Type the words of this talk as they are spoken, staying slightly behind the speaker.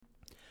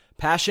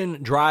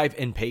Passion, drive,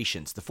 and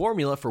patience. The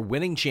formula for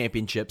winning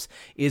championships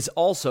is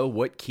also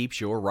what keeps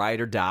your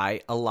ride or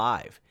die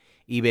alive.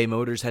 eBay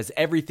Motors has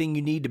everything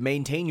you need to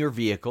maintain your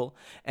vehicle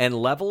and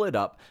level it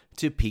up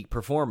to peak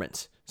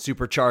performance.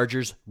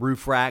 Superchargers,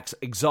 roof racks,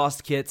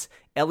 exhaust kits,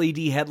 LED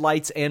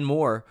headlights, and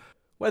more.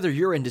 Whether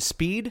you're into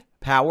speed,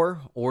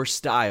 power, or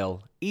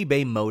style,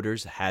 eBay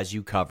Motors has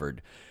you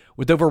covered.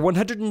 With over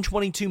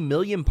 122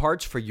 million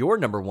parts for your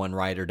number one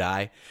ride or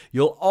die,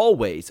 you'll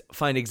always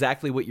find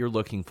exactly what you're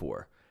looking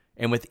for.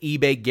 And with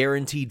eBay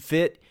Guaranteed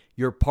Fit,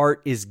 your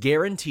part is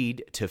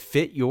guaranteed to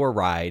fit your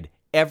ride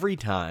every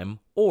time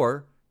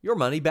or your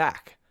money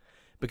back.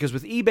 Because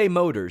with eBay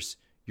Motors,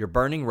 you're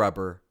burning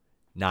rubber,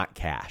 not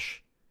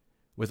cash.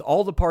 With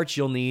all the parts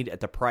you'll need at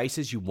the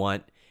prices you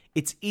want,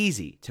 it's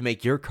easy to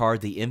make your car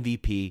the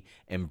MVP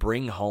and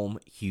bring home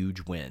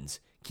huge wins.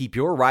 Keep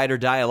your ride or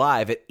die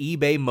alive at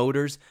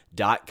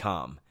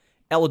ebaymotors.com.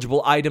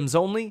 Eligible items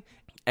only.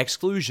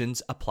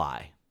 Exclusions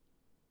apply.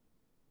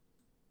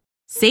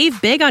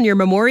 Save big on your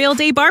Memorial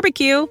Day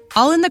barbecue,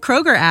 all in the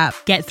Kroger app.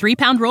 Get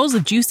 3-pound rolls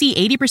of juicy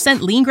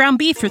 80% lean ground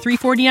beef for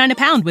 $3.49 a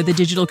pound with a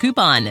digital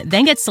coupon.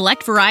 Then get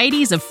select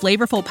varieties of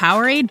flavorful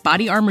Powerade,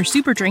 Body Armor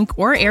Super Drink,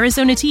 or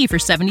Arizona tea for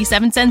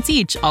 77 cents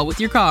each, all with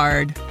your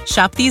card.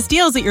 Shop these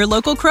deals at your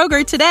local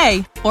Kroger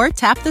today, or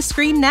tap the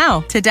screen now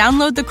to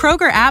download the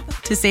Kroger app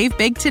to save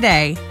big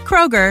today.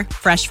 Kroger,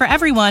 fresh for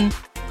everyone.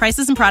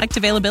 Prices and product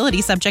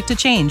availability subject to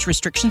change.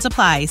 Restrictions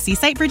apply. See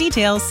site for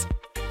details.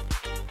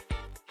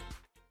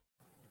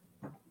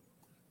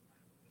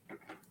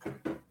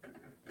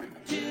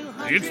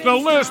 It's The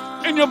List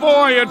and your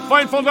boy at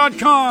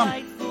Fightful.com.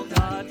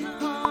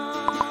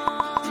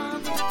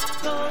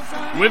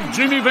 With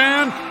Jimmy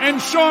Van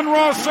and Sean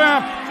Ross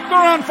Sapp. They're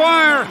on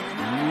fire.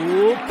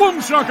 Boom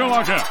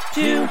shakalaka.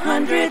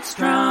 200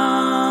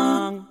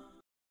 strong.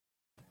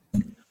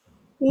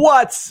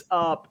 What's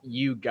up,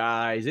 you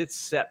guys? It's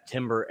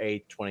September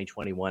 8th,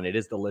 2021. It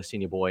is The List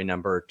and your boy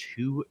number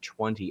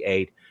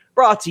 228.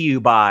 Brought to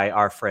you by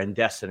our friend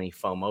Destiny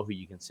FOMO, who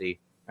you can see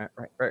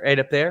right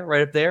up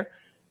there.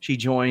 She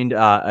joined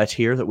a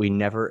tier that we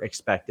never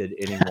expected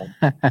anyone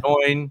to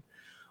join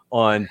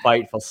on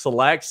Fightful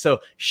Select.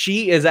 So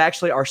she is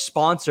actually our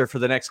sponsor for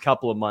the next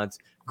couple of months.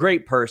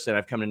 Great person.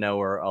 I've come to know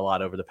her a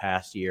lot over the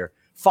past year.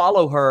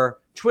 Follow her,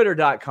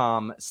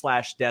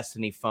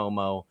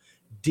 twitter.com/DestinyFOMO.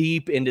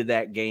 Deep into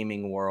that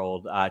gaming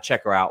world.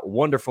 Check her out.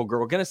 Wonderful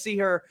girl. Going to see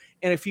her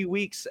in a few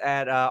weeks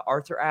at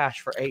Arthur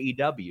Ashe for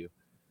AEW.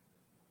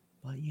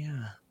 But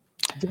yeah,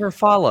 give her a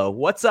follow.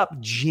 What's up,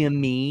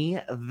 Jimmy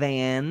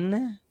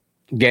Van?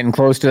 Getting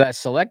close to that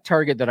select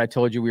target that I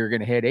told you we were going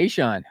to hit,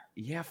 Sean.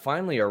 Yeah,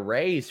 finally a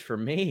raise for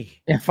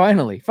me. Yeah,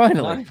 finally.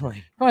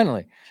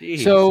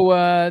 Jeez.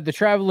 So the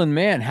Traveling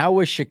Man, how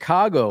was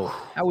Chicago?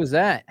 How was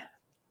that?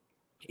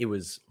 It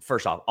was,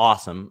 first off,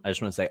 awesome. I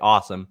just want to say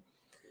awesome.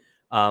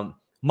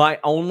 My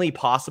only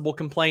possible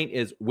complaint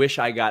is wish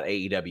I got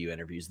AEW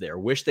interviews there.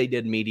 Wish they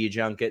did media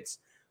junkets.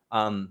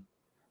 I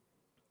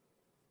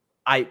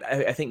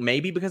think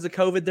maybe because of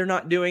COVID they're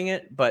not doing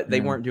it, but they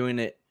weren't doing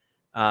it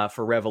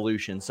for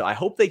Revolution. So I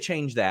hope they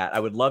change that. I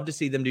would love to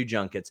see them do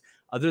junkets.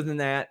 Other than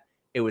that,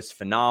 it was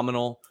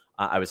phenomenal.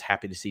 I was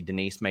happy to see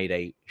Denise made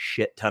a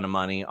shit ton of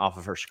money off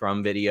of her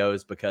Scrum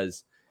videos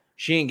because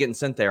she ain't getting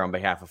sent there on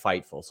behalf of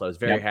Fightful. So I was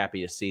very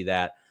happy to see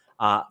that.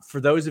 For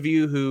those of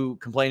you who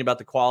complain about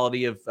the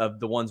quality of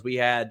the ones we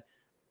had,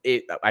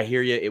 I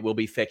hear you. It will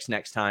be fixed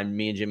next time.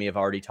 Me and Jimmy have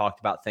already talked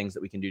about things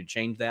that we can do to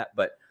change that.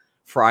 But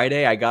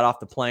Friday, I got off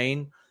the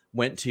plane,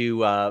 went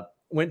to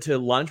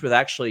lunch with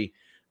actually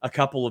a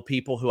couple of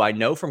people who I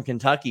know from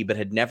Kentucky but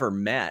had never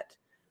met.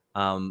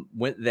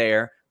 Went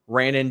there,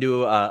 ran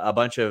into a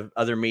bunch of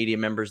other media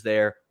members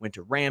there, went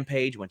to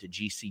Rampage, went to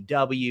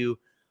GCW.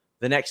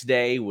 The next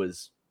day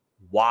was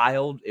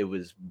wild. It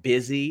was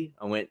busy.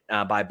 I went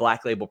by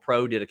Black Label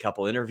Pro, did a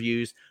couple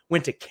interviews,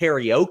 went to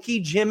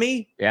karaoke,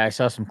 Jimmy. Yeah, I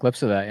saw some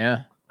clips of that,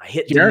 yeah. I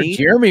hit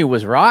Jeremy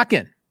was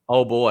rocking.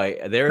 Oh, boy.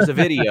 There's a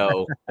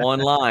video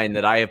online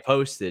that I have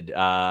posted.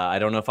 I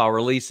don't know if I'll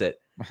release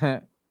it.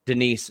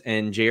 Denise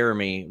and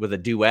Jeremy with a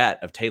duet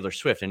of Taylor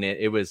Swift, and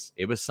it was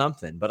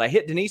something. But I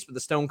hit Denise with a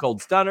Stone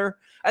Cold Stunner,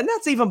 and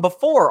that's even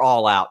before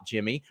All Out,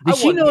 Jimmy. Did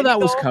she know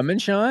that was coming,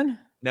 Sean?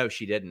 No,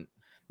 she didn't.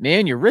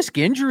 Man, you risk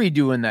injury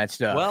doing that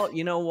stuff. Well,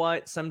 you know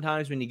what?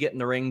 Sometimes when you get in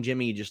the ring,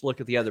 Jimmy, you just look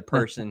at the other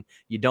person.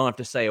 You don't have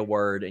to say a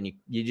word, and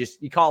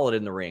you call it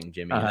in the ring,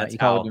 Jimmy. That's you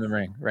call it in the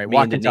ring, right?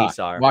 Walk and talk.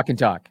 Walk and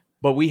talk.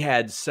 But we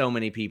had so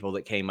many people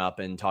that came up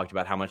and talked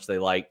about how much they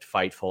liked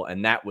Fightful,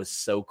 and that was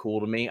so cool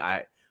to me.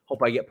 I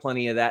hope I get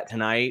plenty of that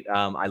tonight.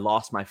 I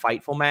lost my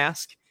Fightful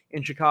mask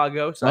in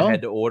Chicago, so I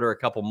had to order a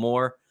couple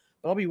more.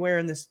 But I'll be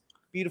wearing this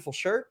beautiful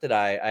shirt that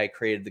I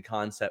created the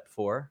concept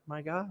for.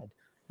 My God.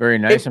 Very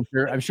nice.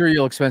 I'm sure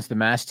you'll expense the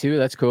mask too.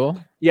 That's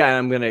cool. Yeah, and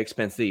I'm going to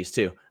expense these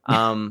too.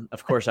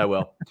 Of course I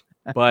will.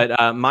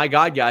 But my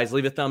God, guys,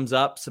 leave a thumbs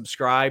up,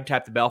 subscribe,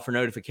 tap the bell for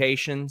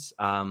notifications.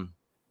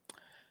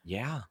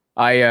 Yeah.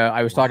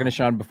 I was talking to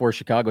Sean before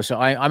Chicago. So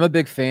I'm a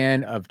big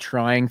fan of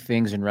trying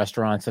things in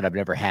restaurants that I've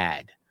never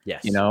had.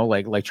 Yes.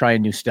 Like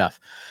trying new stuff.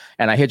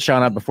 And I hit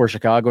Sean up before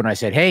Chicago and I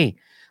said, hey,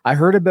 I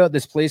heard about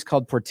this place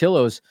called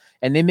Portillo's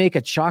and they make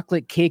a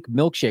chocolate cake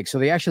milkshake. So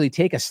they actually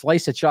take a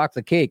slice of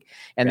chocolate cake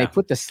and they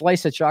put the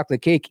slice of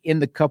chocolate cake in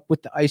the cup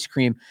with the ice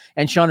cream.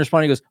 And Sean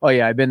responded, he goes, oh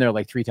yeah, I've been there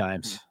like 3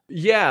 times.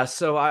 Yeah.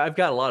 So I've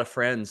got a lot of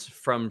friends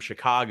from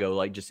Chicago,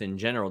 like just in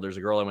general. There's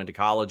a girl I went to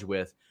college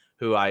with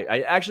who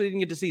I actually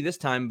didn't get to see this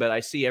time, but I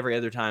see every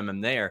other time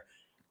I'm there.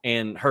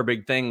 And her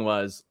big thing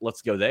was,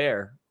 let's go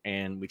there.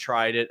 And we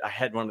tried it. I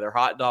had one of their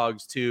hot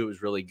dogs too. It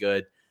was really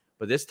good.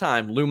 But this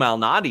time, Lou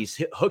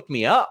Malnati's hooked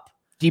me up.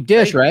 Deep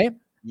dish, right?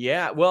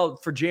 Yeah. Well,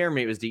 for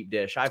Jeremy, it was deep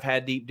dish. I've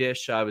had deep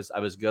dish. So I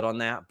was good on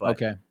that.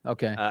 But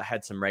okay.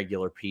 Had some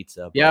regular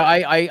pizza. But... Yeah,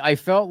 I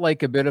felt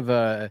like a bit of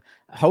a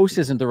host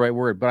isn't the right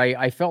word, but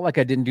I felt like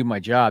I didn't do my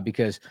job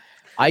because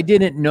I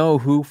didn't know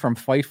who from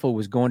Fightful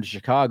was going to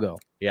Chicago.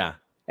 Yeah.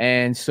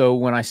 And so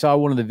when I saw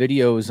one of the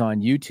videos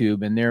on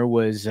YouTube and there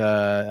was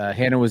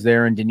Hannah was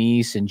there and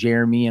Denise and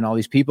Jeremy and all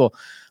these people,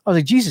 I was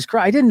like, Jesus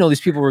Christ, I didn't know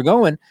these people were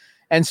going.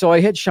 And so I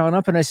hit Sean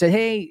up and I said,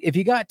 hey, if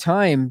you got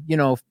time,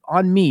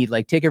 on me,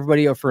 like take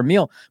everybody out for a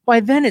meal.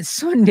 By then it's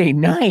Sunday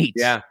night.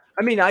 Yeah.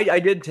 I mean, I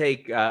did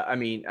take,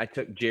 I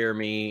took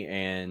Jeremy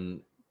and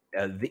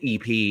the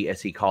EP,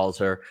 as he calls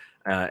her,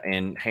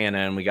 and Hannah,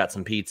 and we got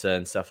some pizza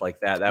and stuff like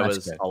that. That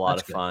was a lot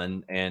of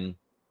fun. And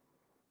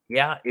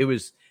yeah, it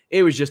was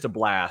just a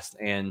blast.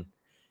 And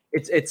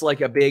it's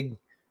like a big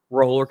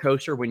roller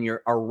coaster when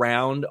you're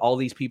around all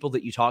these people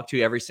that you talk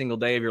to every single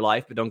day of your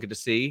life, but don't get to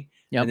see.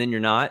 Yep. And then you're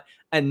not.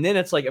 And then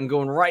it's like, I'm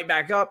going right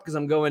back up because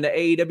I'm going to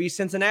AEW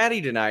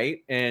Cincinnati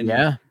tonight. And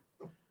yeah,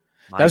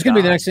 that was going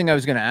to be the next thing I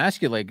was going to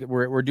ask you. Like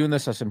we're doing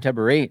this on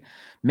September 8th,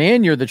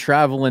 man, you're the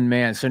traveling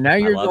man. So now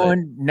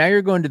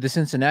you're going to the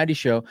Cincinnati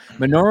show.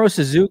 Minoru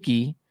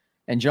Suzuki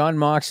and John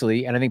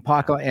Moxley. And I think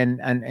Paco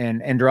and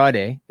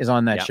Andrade is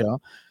on that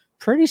show.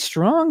 Pretty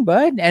strong,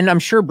 bud. And I'm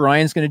sure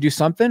Brian's going to do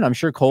something. I'm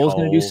sure Cole's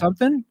going to do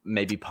something.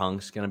 Maybe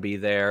Punk's going to be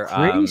there.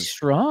 Pretty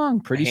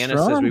strong. Hannah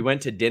says we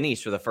went to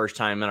Denny's for the first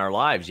time in our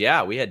lives.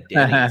 Yeah, we had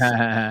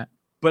Denny's.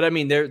 But I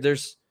mean,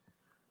 there's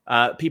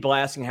people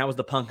asking, how was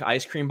the Punk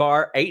ice cream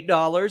bar?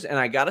 $8. And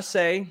I got to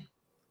say,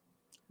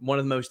 one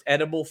of the most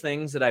edible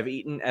things that I've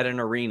eaten at an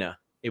arena.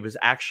 It was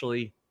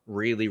actually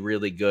really,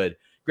 really good.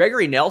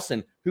 Gregory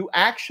Nelson, who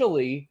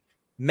actually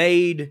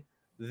made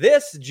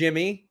this,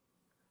 Jimmy,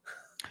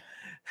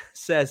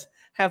 says,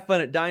 have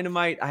fun at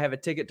Dynamite. I have a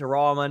ticket to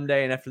Raw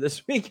Monday, and after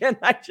this weekend,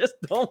 I just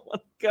don't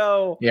want to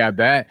go. Yeah, I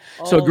bet.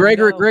 So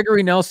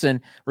Gregory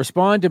Nelson,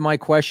 respond to my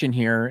question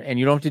here, and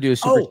you don't have to do a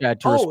super chat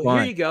to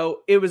respond. Here you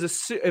go. It was a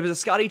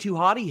Scotty 2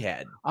 Hottie he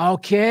had.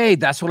 Okay,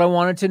 that's what I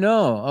wanted to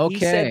know. Okay.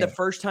 He said the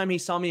first time he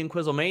saw me in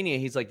Quizlemania,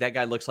 he's like, that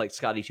guy looks like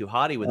Scotty 2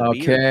 Hottie with a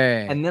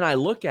beard. And then I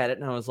look at it,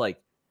 and I was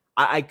like,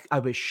 I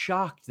was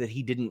shocked that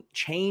he didn't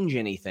change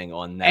anything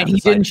on that. And he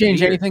didn't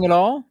change anything at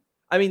all?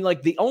 I mean,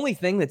 like the only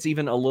thing that's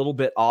even a little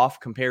bit off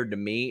compared to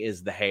me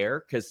is the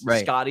hair, because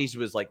Scotty's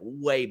was like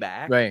way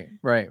back.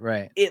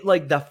 Right. It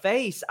like the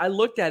face, I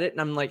looked at it and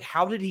I'm like,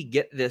 how did he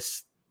get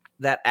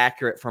that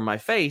accurate for my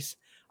face?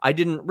 I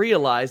didn't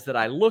realize that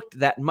I looked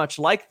that much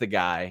like the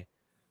guy.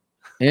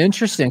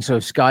 Interesting. So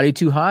Scotty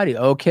 2 Hottie.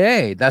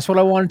 Okay. That's what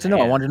I wanted to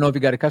know. I wanted to know if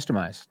you got it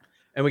customized.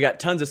 And we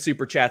got tons of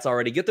super chats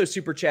already. Get those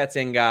super chats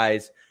in,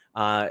 guys.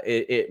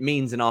 It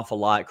means an awful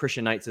lot.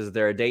 Christian Knight says, is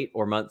there a date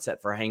or month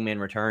set for Hangman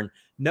return?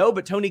 No,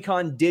 but Tony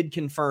Khan did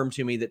confirm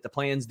to me that the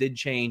plans did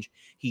change.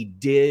 He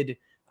did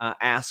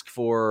ask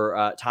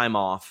for time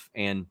off,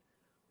 and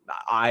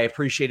I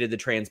appreciated the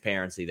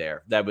transparency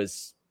there.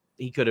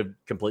 He could have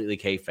completely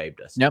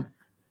kayfabed us. Yep.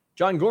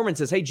 John Gorman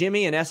says, hey,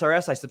 Jimmy and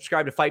SRS, I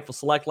subscribed to Fightful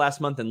Select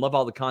last month and love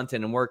all the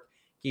content and work.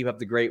 Keep up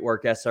the great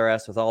work,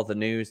 SRS, with all the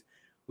news.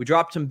 We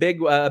dropped some big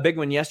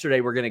one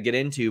yesterday we're going to get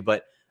into,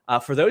 but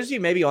for those of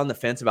you maybe on the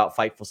fence about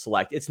Fightful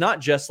Select, it's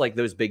not just like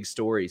those big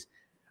stories.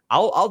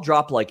 I'll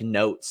drop like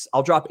notes.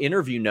 I'll drop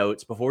interview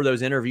notes before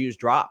those interviews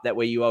drop. That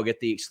way you all get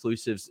the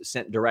exclusives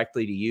sent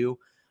directly to you.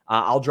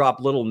 I'll drop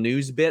little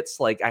news bits.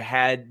 Like I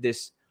had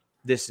this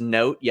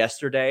note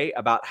yesterday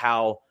about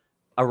how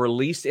a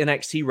released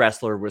NXT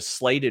wrestler was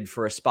slated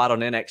for a spot on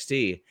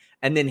NXT,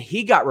 and then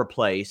he got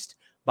replaced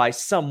by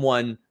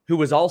someone who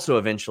was also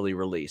eventually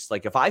released.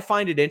 Like if I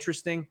find it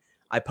interesting,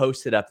 I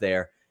post it up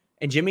there.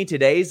 And Jimmy,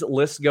 today's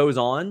list goes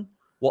on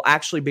will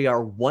actually be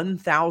our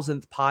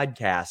 1000th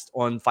podcast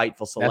on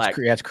Fightful Select.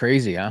 That's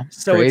crazy, huh?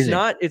 So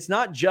it's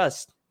not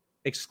just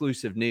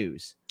exclusive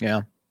news.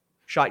 Yeah.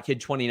 Shot Kid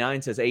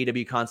 29 says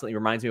AEW constantly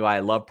reminds me why I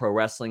love pro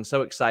wrestling.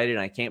 So excited,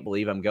 and I can't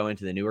believe I'm going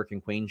to the Newark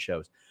and Queens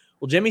shows.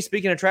 Well, Jimmy,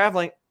 speaking of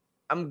traveling,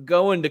 I'm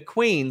going to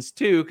Queens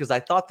too, because I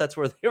thought that's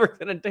where they were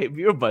going to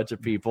debut a bunch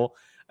of people.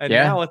 And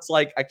now it's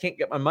like I can't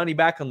get my money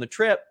back on the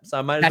trip, so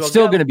I might as well. That's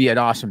still going to be an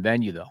awesome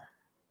venue, though.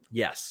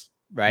 Yes.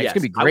 Right. Yes.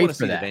 It's going to be great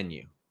for that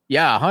venue.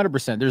 Yeah,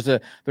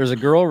 100%. There's a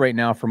girl right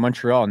now from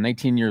Montreal,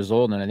 19 years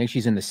old, and I think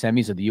she's in the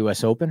semis of the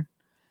U.S. Open.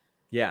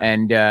 Yeah.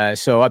 And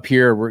so up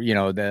here,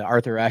 the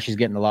Arthur Ashe is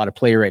getting a lot of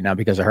play right now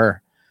because of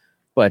her.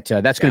 But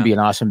that's going to be an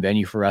awesome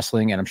venue for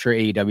wrestling, and I'm sure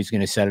AEW is going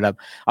to set it up.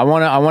 I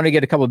want to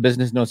get a couple of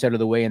business notes out of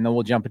the way, and then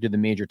we'll jump into the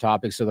major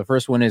topics. So the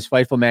first one is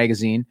Fightful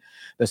Magazine,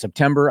 the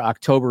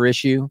September-October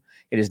issue.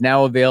 It is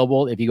now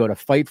available. If you go to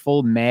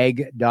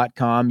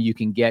FightfulMag.com, you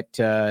can get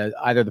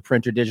either the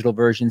print or digital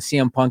version.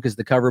 CM Punk is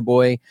the cover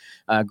boy.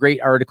 Great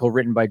article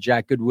written by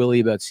Jack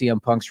Goodwillie about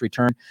CM Punk's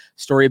return.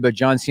 Story about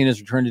John Cena's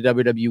return to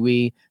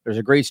WWE. There's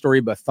a great story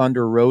about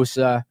Thunder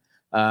Rosa.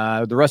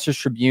 The Wrestlers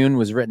Tribune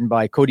was written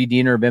by Cody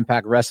Deaner of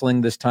Impact Wrestling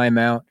this time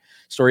out.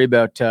 Story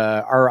about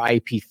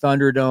RIP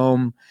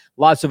Thunderdome.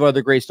 Lots of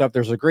other great stuff.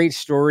 There's a great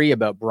story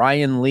about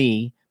Brian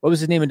Lee. What was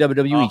his name in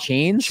WWE?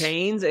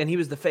 Chains, and he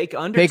was the fake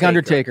Undertaker. Fake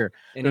Undertaker.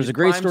 And there's a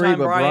great story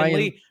about Brian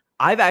Lee.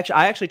 I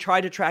actually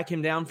tried to track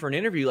him down for an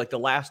interview like the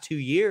last 2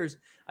 years.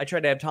 I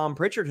tried to have Tom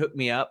Pritchard hook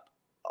me up,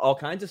 all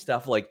kinds of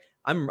stuff. Like,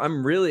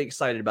 I'm really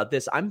excited about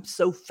this. I'm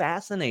so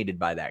fascinated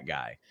by that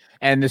guy.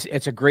 And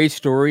it's a great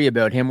story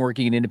about him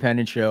working an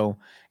independent show,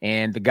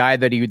 and the guy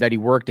that he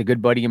worked, a good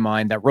buddy of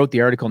mine that wrote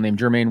the article named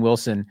Jermaine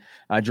Wilson.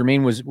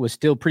 Jermaine was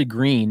still pretty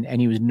green,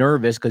 and he was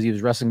nervous because he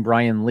was wrestling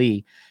Brian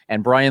Lee,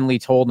 and Brian Lee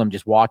told him,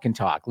 just walk and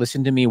talk,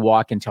 listen to me,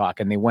 walk and talk.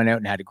 And they went out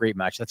and had a great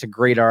match. That's a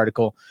great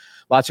article.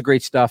 Lots of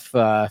great stuff.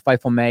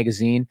 Fightful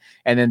Magazine.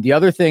 And then the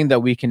other thing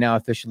that we can now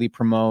officially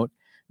promote,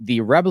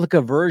 the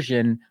replica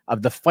version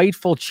of the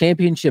Fightful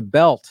Championship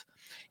belt.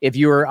 If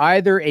you are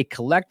either a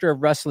collector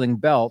of wrestling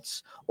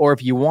belts, or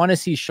if you want to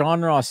see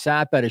Sean Ross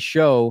Sapp at a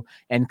show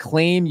and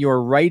claim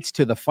your rights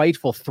to the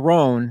Fightful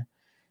throne,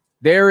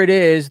 there it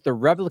is, the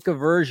replica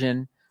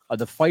version of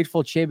the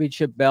Fightful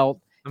Championship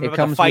belt. I'm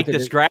about to fight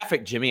this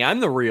graphic, Jimmy. I'm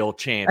the real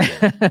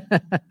champion.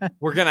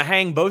 We're going to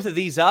hang both of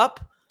these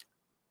up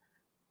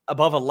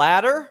above a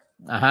ladder.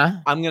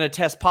 I'm going to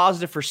test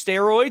positive for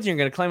steroids. You're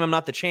going to claim I'm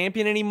not the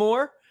champion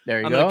anymore. There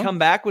you go. I'm going to come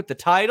back with the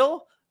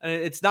title, and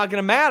it's not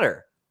going to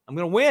matter. I'm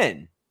going to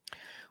win.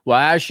 Well,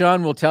 as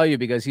Sean will tell you,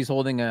 because he's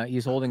holding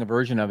a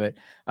version of it.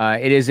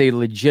 It is a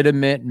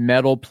legitimate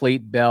metal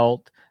plate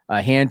belt,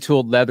 a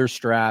hand-tooled leather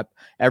strap.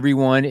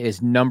 Everyone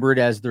is numbered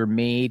as they're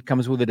made.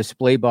 Comes with a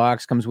display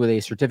box. Comes with a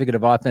certificate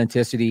of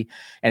authenticity.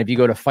 And if you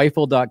go to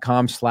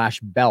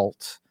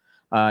Fightful.com/belt,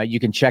 you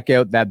can check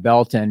out that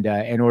belt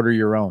and order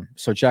your own.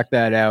 So check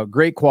that out.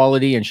 Great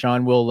quality, and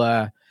Sean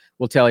will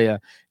tell you.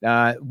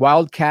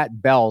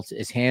 Wildcat Belt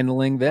is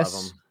handling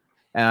this.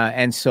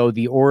 And so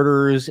the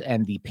orders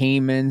and the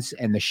payments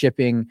and the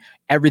shipping,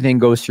 everything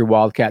goes through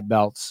Wildcat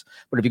Belts.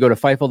 But if you go to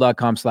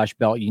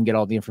Fightful.com/belt, you can get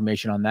all the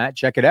information on that.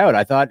 Check it out.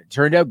 I thought it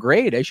turned out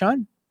great, eh,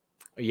 Sean?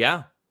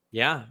 Yeah.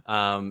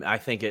 I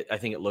think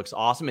it looks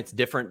awesome. It's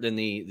different than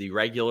the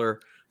regular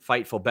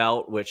Fightful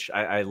belt, which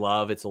I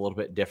love. It's a little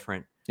bit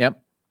different. Yep.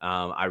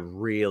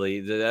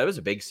 That was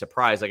a big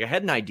surprise. Like, I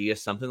had an idea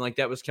something like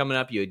that was coming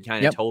up. You had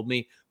kind of told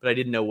me, but I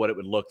didn't know what it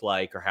would look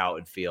like or how it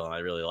would feel. And I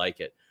really like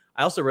it.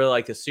 I also really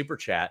like the super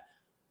chat.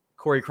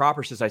 Corey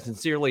Cropper says, I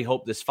sincerely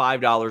hope this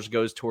 $5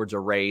 goes towards a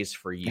raise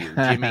for you.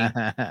 Jimmy,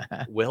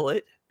 will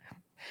it?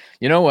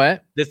 You know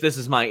what? This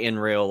is my in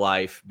real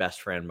life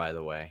best friend, by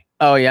the way.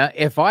 Oh, yeah.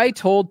 If I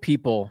told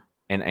people.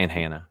 And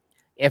Hannah.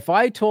 If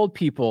I told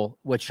people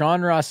what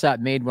Sean Ross Sapp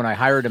made when I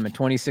hired him in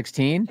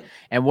 2016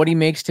 and what he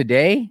makes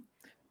today,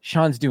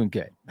 Sean's doing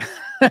good.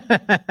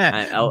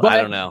 I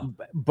don't know.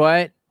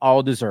 But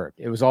all deserved.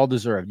 It was all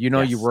deserved. You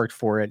know, yes. You worked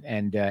for it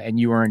and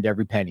you earned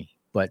every penny.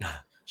 But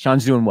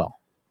Sean's doing well.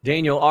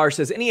 Daniel R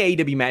says, any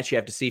AEW match you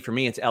have to see, for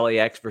me, it's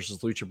LAX versus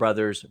Lucha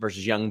Brothers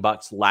versus Young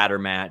Bucks ladder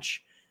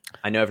match.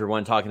 I know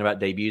everyone talking about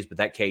debuts, but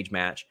that cage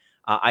match.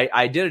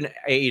 I did an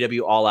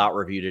AEW All-Out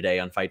review today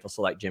on Fightful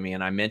Select, Jimmy,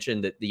 and I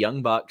mentioned that the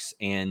Young Bucks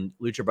and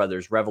Lucha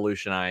Brothers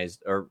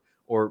revolutionized or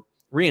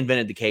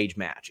reinvented the cage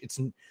match. It's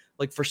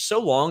like, for so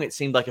long, it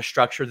seemed like a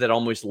structure that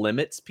almost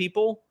limits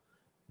people.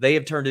 They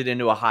have turned it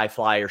into a high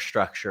flyer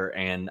structure,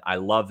 and I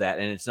love that.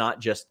 And it's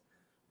not just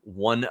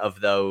one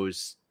of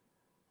those.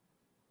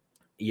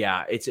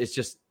 Yeah, it's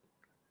just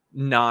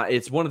not.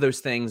 It's one of those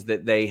things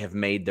that they have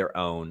made their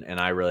own, and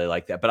I really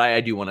like that. But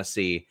I do want to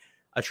see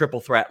a triple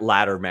threat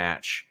ladder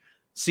match.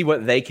 See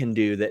what they can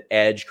do that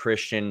Edge,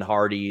 Christian,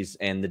 Hardys,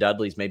 and the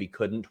Dudleys maybe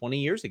couldn't 20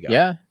 years ago.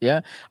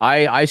 Yeah.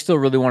 I still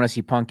really want to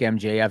see Punk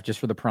MJF just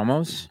for the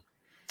promos,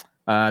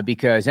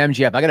 because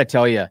MJF, I got to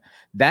tell you,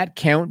 that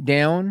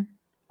countdown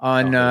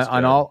on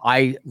all,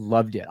 I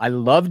loved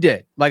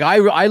it. Like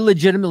I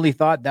legitimately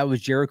thought that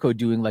was Jericho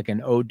doing like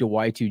an ode to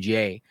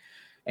Y2J,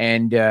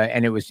 and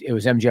it was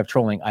MJF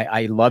trolling.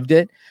 I loved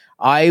it.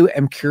 I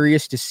am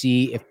curious to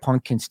see if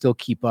Punk can still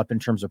keep up in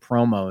terms of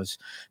promos,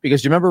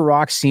 because do you remember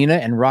Rock Cena,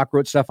 and Rock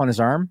wrote stuff on his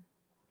arm?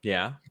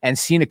 Yeah. And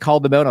Cena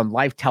called him out on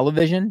live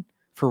television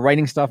for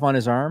writing stuff on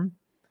his arm.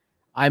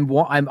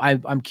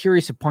 I'm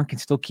curious if Punk can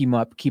still keep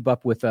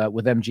up with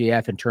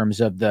MJF in terms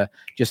of the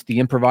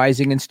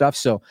improvising and stuff.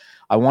 So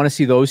I want to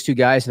see those two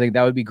guys. I think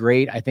that would be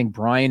great. I think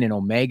Bryan and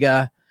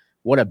Omega,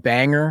 what a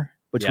banger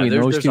between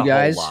those two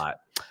guys.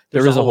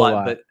 There is a whole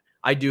lot. But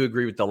I do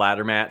agree with the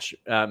ladder match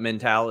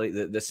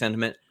mentality, the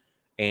sentiment,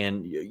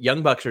 and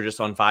Young Bucks are just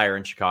on fire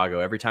in Chicago.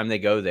 Every time they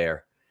go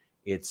there,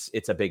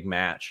 it's a big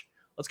match.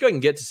 let's go ahead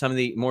and get to some of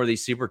the more of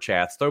these super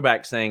chats.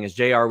 Throwback saying, as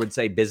JR would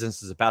say,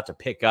 business is about to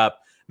pick up.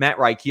 Matt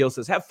Reichel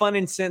says, have fun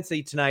in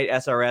Cincy tonight.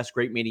 SRS,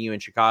 great meeting you in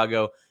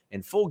Chicago.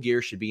 And Full Gear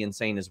should be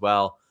insane as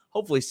well.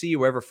 Hopefully see you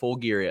wherever Full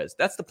Gear is.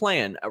 That's the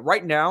plan.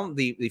 Right now,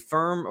 the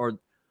firm or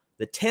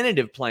the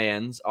tentative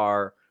plans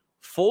are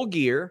Full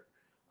Gear,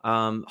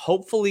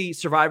 hopefully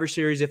Survivor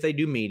Series if they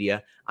do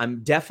media.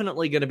 I'm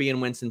definitely going to be in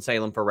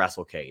Winston-Salem for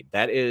WrestleCade.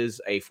 That is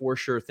a for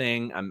sure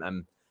thing.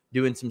 I'm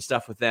doing some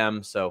stuff with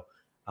them, so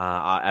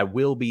I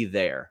will be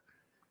there.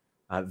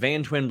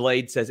 Van Twin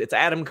Blade says, it's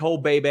Adam Cole,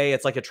 baby.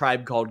 It's like a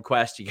Tribe Called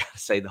Quest. You got to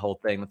say the whole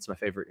thing. That's my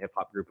favorite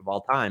hip-hop group of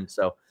all time,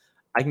 so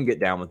I can get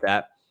down with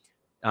that.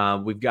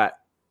 We've got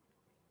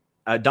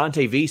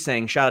Dante V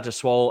saying, shout out to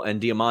Swole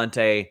and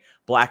Diamante.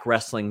 Black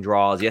wrestling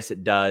draws. Yes,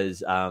 it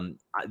does.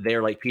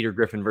 They're like Peter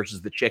Griffin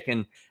versus the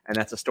Chicken, and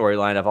that's a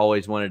storyline I've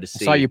always wanted to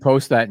see. I saw you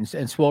post that,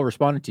 and Swole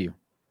responded to you.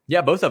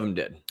 Yeah, both of them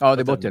did. Oh,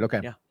 they both did.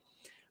 Okay.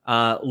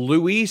 Yeah.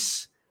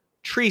 Luis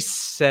Treese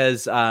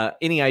says,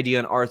 any idea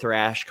on Arthur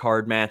Ashe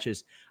card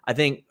matches? I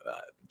think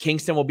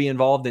Kingston will be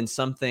involved in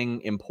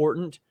something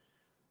important,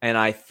 and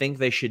I think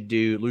they should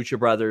do Lucha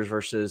Brothers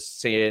versus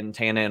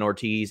Santana and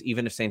Ortiz.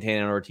 Even if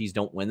Santana and Ortiz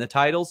don't win the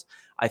titles,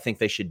 I think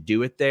they should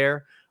do it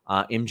there.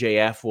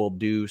 MJF will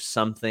do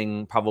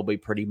something probably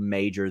pretty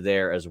major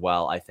there as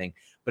well, I think.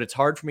 But it's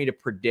hard for me to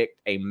predict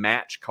a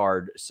match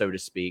card, so to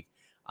speak.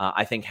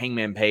 I think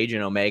Hangman Page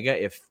and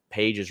Omega, if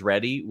Page is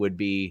ready, would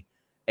be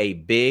a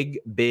big,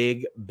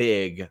 big,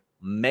 big,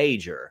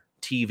 major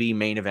TV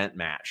main event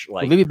match.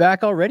 Like, will he be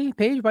back already,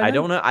 Page? I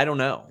don't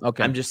know.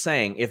 Okay. I'm just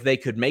saying, if they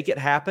could make it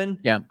happen,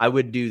 yeah, I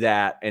would do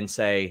that and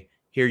say,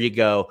 here you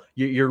go.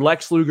 Your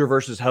Lex Luger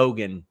versus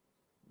Hogan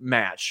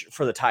match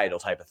for the title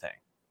type of thing.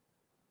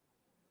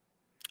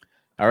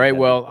 All right.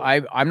 Well,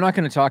 I'm not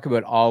going to talk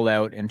about All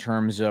Out in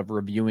terms of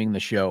reviewing the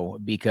show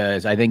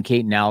because I think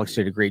Kate and Alex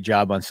did a great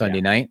job on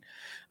Sunday night.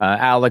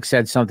 Alex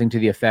said something to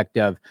the effect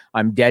of,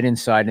 I'm dead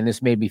inside, and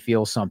this made me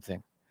feel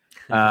something.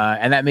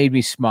 And that made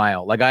me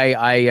smile. Like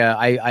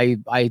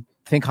I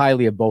think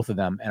highly of both of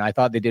them, and I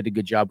thought they did a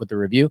good job with the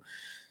review.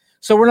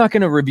 So we're not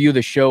going to review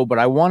the show, but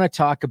I want to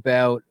talk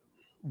about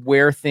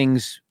where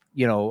things,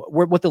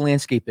 what the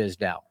landscape is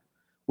now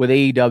with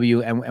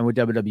AEW and with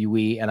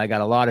WWE. And I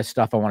got a lot of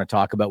stuff I want to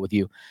talk about with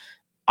you.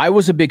 I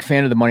was a big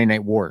fan of the Monday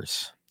Night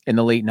Wars in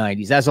the late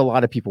 90s, as a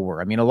lot of people were.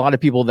 I mean, a lot of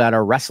people that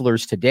are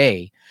wrestlers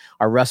today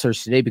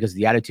because of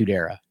the Attitude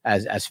Era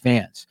as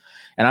fans.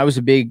 And I was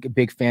a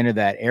big fan of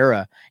that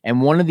era.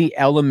 And one of the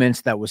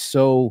elements that was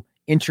so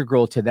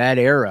integral to that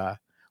era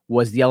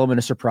was the element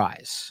of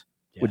surprise.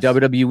 Yes. With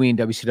WWE and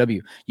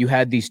WCW. You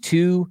had these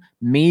two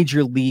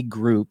major league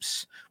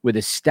groups with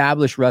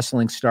established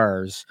wrestling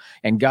stars,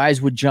 and guys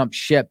would jump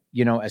ship,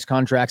 as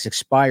contracts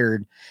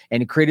expired,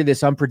 and it created this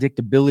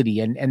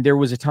unpredictability. And there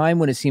was a time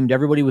when it seemed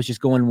everybody was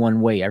just going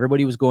one way.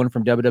 Everybody was going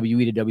from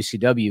WWE to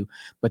WCW,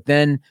 but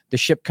then the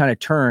ship kind of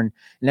turned.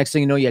 Next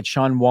thing you know, you had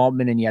Sean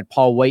Waltman and you had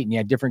Paul White and you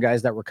had different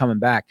guys that were coming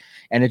back.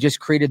 And it just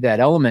created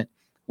that element.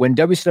 When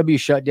WCW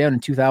shut down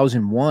in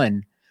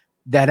 2001,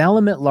 that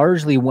element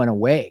largely went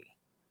away.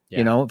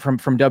 From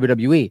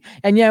WWE.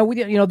 And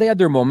they had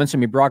their moments. I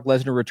mean, Brock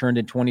Lesnar returned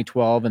in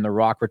 2012 and The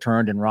Rock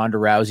returned and Ronda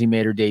Rousey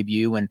made her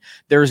debut. And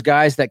there's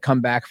guys that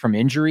come back from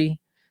injury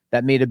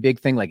that made a big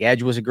thing. Like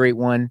Edge was a great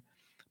one,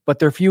 but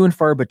they're few and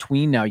far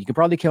between now. You can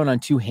probably count on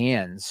two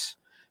hands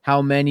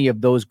how many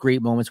of those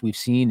great moments we've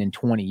seen in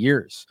 20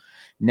 years.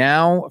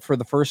 Now, for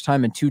the first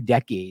time in 2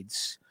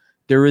 decades,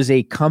 there is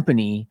a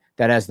company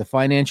that has the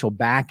financial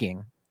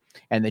backing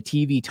and the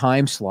TV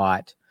time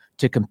slot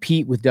to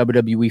compete with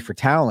WWE for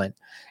talent.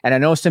 And I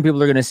know some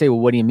people are going to say, well,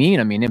 what do you mean?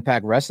 I mean,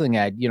 Impact Wrestling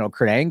had,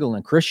 Kurt Angle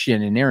and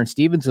Christian and Aaron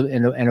Stevens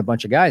and a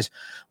bunch of guys,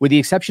 with the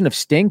exception of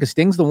Sting, because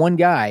Sting's the one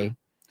guy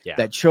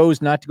that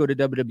chose not to go to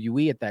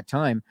WWE at that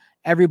time.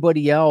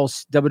 Everybody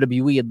else,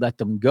 WWE had let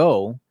them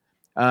go.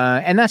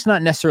 And that's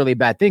not necessarily a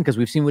bad thing, because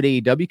we've seen what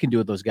AEW can do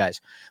with those guys.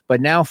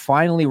 But now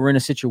finally we're in a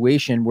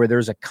situation where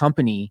there's a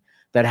company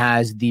that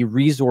has the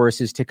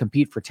resources to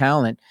compete for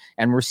talent.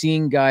 And we're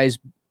seeing guys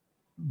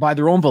by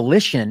their own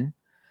volition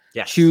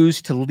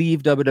choose to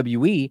leave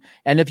WWE.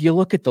 And if you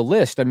look at the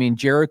list, I mean,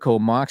 Jericho,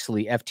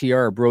 Moxley,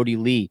 FTR, Brody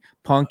Lee,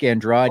 Punk,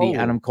 Andrade,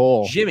 Adam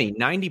Cole. Jimmy,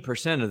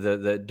 90% of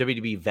the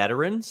WWE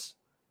veterans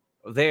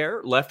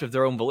there left of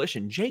their own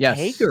volition. Jake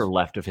Hager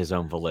left of his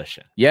own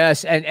volition.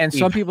 Yes. And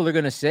some people are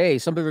going to say,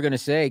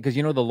 because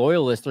the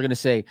loyalists are going to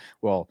say,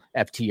 well,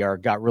 FTR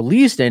got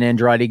released and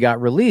Andrade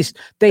got released.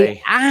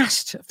 They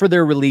asked for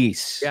their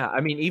release. Yeah.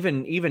 I mean,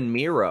 even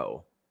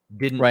Miro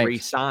didn't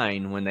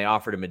re-sign when they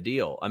offered him a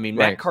deal. I mean,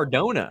 Matt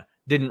Cardona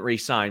didn't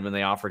re-sign when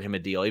they offered him a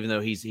deal, even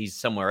though he's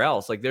somewhere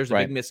else. Like, there's a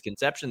big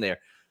misconception there.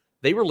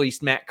 They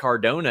released Matt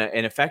Cardona,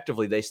 and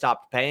effectively they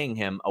stopped paying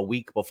him a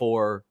week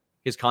before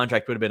his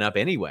contract would have been up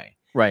anyway.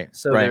 Right.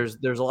 So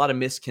there's a lot of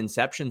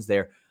misconceptions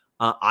there.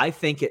 I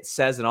think it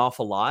says an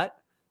awful lot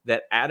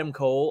that Adam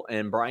Cole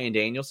and Bryan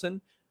Danielson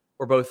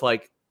were both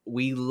like,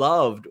 we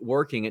loved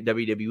working at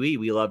WWE.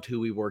 We loved who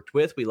we worked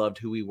with. We loved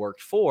who we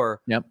worked for.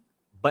 Yep.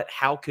 But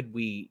how could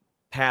we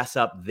pass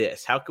up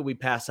this? How could we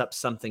pass up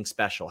something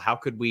special? How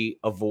could we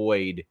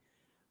avoid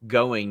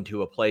going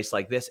to a place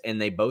like this?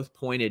 And they both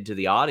pointed to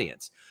the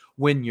audience.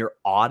 When your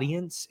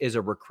audience is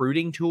a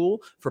recruiting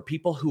tool for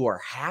people who are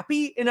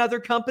happy in other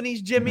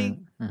companies, Jimmy,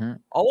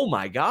 oh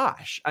my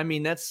gosh. I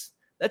mean, that's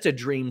a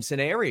dream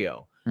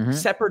scenario,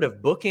 separate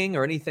of booking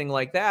or anything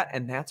like that.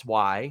 And that's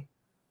why,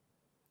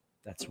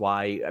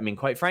 I mean,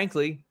 quite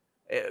frankly,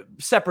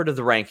 separate of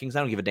the rankings, I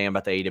don't give a damn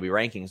about the AEW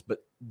rankings, but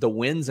the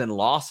wins and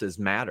losses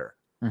matter.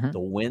 The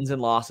wins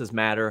and losses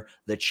matter.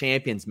 The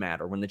champions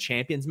matter. When the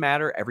champions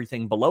matter,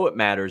 everything below it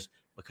matters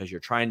because you're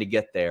trying to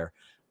get there.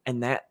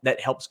 And that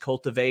helps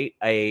cultivate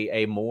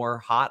a more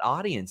hot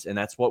audience. And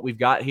that's what we've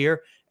got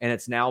here. And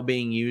it's now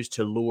being used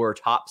to lure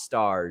top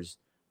stars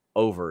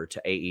over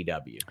to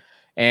AEW.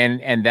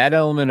 And that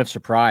element of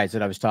surprise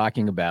that I was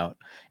talking about.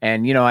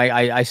 And, you know,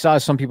 I saw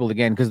some people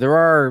again, because there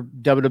are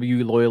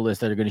WWE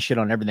loyalists that are going to shit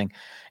on everything.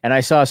 And I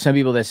saw some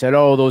people that said,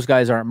 oh, those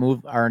guys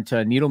aren't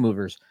needle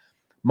movers.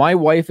 My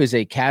wife is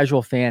a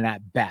casual fan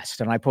at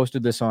best. And I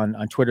posted this on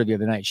Twitter the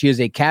other night. She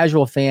is a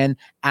casual fan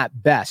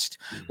at best.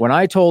 When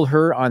I told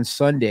her on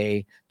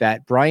Sunday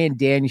that Bryan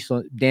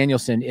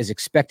Danielson is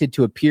expected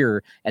to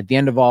appear at the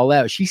end of All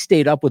Out, she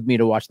stayed up with me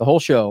to watch the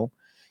whole show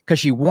because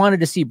she wanted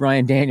to see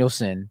Bryan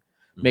Danielson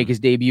make his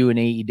debut in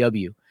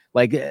AEW.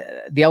 Like,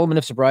 the element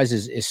of surprise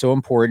is so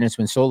important. It's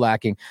been so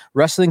lacking.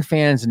 Wrestling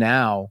fans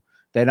now,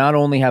 they not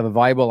only have a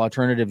viable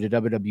alternative to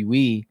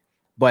WWE,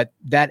 but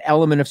that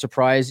element of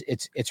surprise,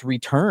 it's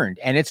returned,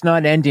 and it's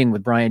not ending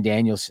with Bryan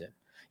Danielson,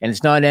 and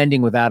it's not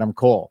ending with Adam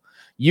Cole.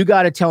 You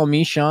got to tell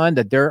me, Sean,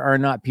 that there are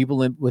not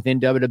people within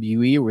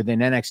WWE or within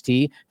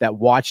NXT that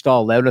watched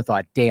All Out and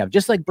thought, damn,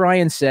 just like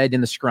Brian said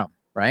in the scrum,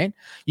 right?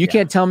 You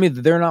can't tell me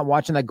that they're not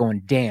watching that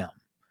going, damn,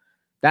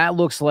 that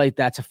looks like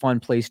that's a fun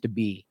place to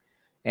be.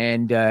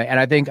 And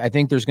I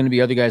think there's going to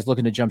be other guys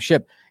looking to jump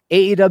ship.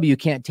 AEW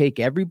can't take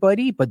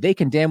everybody, but they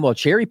can damn well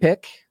cherry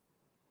pick.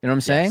 You know what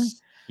I'm saying?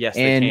 Yes,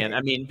 they can.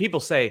 I mean, people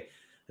say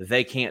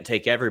they can't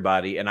take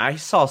everybody. And I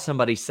saw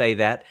somebody say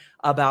that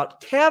about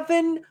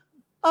Kevin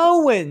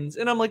Owens.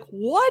 And I'm like,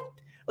 what?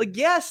 Like,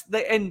 yes.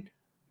 And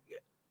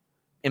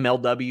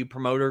MLW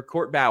promoter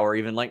Court Bauer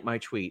even liked my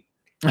tweet.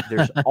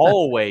 There's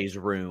always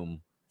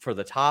room for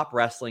the top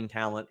wrestling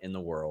talent in the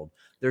world.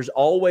 There's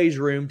always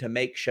room to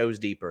make shows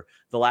deeper.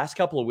 The last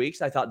couple of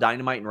weeks, I thought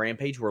Dynamite and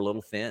Rampage were a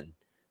little thin.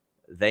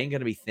 They ain't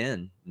going to be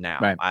thin now.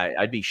 Right.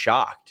 I'd be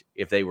shocked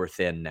if they were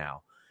thin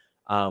now.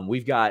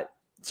 We've got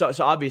so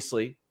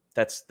obviously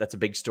that's a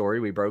big story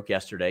we broke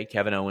yesterday.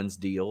 Kevin Owens'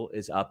 deal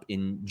is up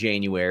in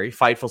January.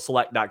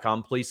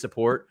 FightfulSelect.com. Please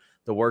support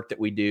the work that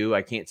we do.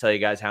 I can't tell you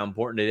guys how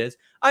important it is.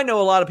 I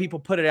know a lot of people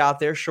put it out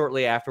there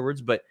shortly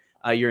afterwards, but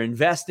you're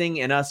investing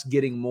in us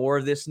getting more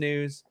of this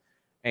news.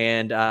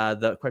 And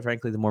quite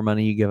frankly, the more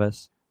money you give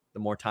us, the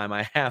more time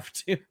I have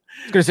to. I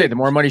was going to say, the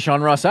more money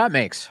Sean Ross Sapp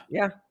makes.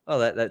 Yeah. Oh,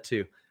 that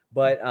too.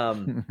 But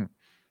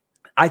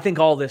I think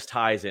all this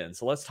ties in.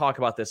 So let's talk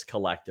about this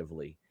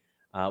collectively.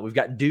 We've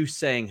got Deuce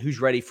saying,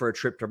 who's ready for a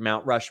trip to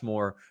Mount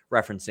Rushmore,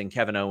 referencing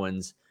Kevin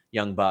Owens,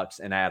 Young Bucks,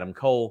 and Adam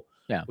Cole.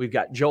 Yeah. We've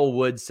got Joel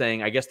Woods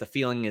saying, I guess the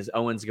feeling is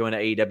Owens going to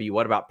AEW.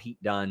 What about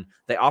Pete Dunne?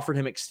 They offered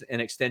him an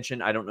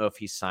extension. I don't know if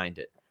he signed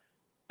it.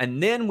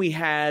 And then we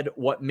had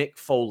what Mick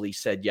Foley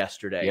said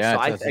yesterday. Yeah,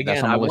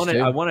 so I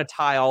want to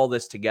tie all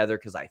this together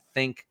because I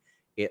think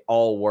it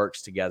all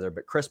works together.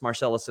 But Chris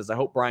Marcellus says, I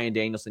hope Bryan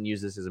Danielson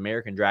uses his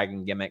American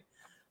Dragon gimmick.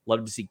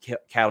 Love to see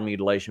cattle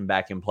mutilation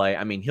back in play.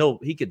 I mean,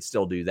 he could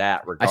still do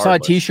that regardless. I saw a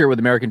T-shirt with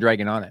American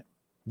Dragon on it.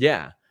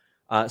 Yeah.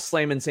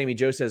 Slayman Sammy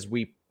Joe says,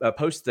 we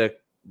post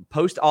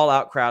All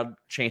Out crowd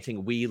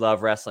chanting, we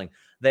love wrestling.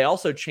 They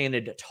also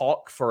chanted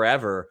talk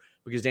forever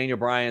because Daniel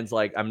Bryan's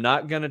like, I'm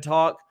not going to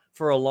talk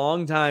for a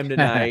long time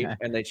tonight.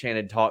 And they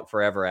chanted talk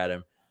forever at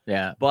him.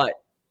 Yeah. But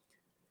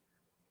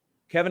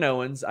Kevin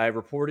Owens, I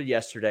reported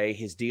yesterday,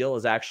 his deal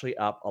is actually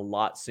up a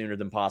lot sooner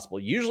than possible.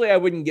 Usually I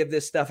wouldn't give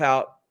this stuff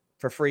out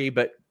for free,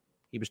 but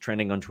he was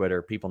trending on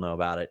Twitter. People know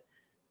about it.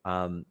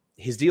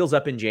 His deal's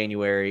up in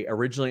January.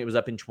 Originally, it was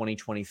up in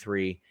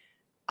 2023.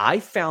 I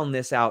found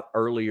this out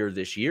earlier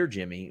this year,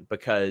 Jimmy,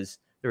 because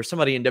there was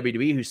somebody in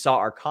WWE who saw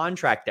our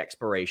contract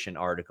expiration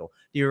article.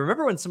 Do you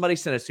remember when somebody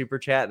sent a super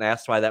chat and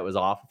asked why that was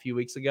off a few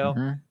weeks ago?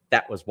 Mm-hmm.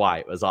 That was why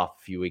it was off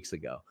a few weeks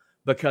ago.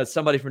 Because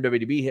somebody from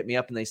WWE hit me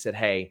up and they said,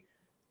 hey,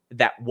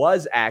 that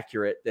was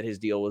accurate that his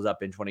deal was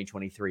up in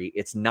 2023.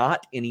 It's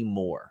not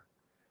anymore.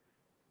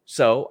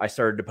 So I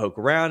started to poke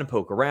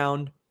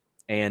around.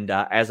 And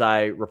as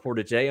I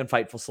reported today on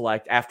Fightful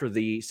Select, after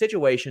the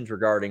situations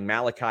regarding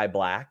Malachi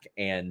Black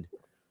and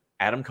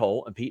Adam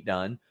Cole and Pete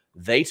Dunne,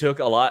 they took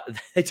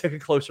a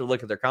closer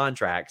look at their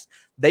contracts.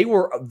 They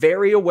were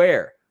very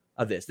aware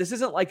of this. This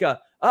isn't like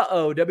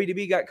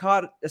WWE got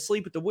caught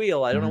asleep at the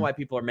wheel. I don't know why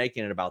people are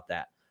making it about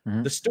that.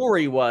 Mm-hmm. The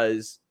story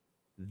was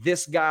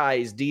this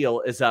guy's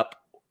deal is up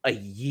a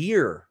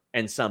year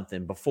and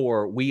something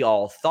before we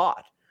all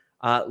thought.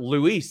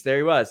 Luis, there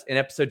he was in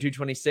episode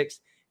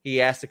 226.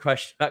 He asked a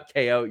question about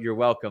KO. You're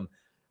welcome.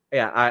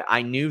 Yeah,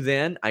 I knew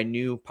then. I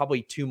knew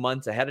probably 2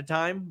 months ahead of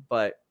time,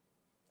 but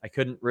I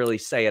couldn't really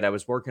say it. I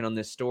was working on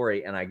this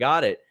story and I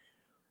got it.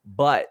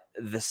 But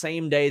the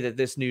same day that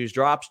this news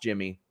drops,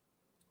 Jimmy,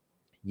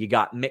 you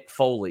got Mick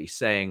Foley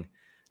saying,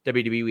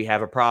 WWE, we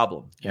have a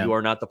problem. Yep. You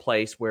are not the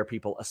place where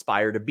people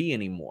aspire to be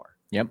anymore.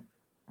 Yep.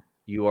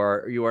 You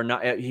are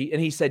not.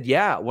 He said,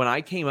 yeah, when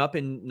I came up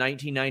in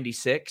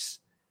 1996,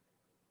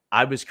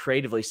 I was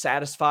creatively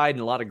satisfied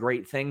and a lot of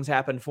great things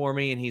happened for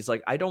me. And he's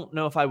like, I don't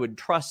know if I would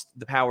trust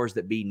the powers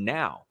that be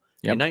now.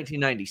 Yep. In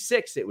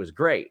 1996, it was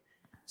great.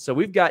 So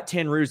we've got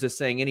Ten Ruza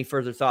saying, any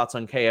further thoughts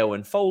on KO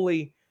and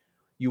Foley?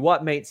 You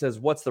What Mate says,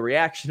 what's the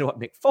reaction to what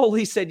Mick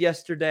Foley said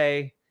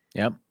yesterday?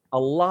 Yep. A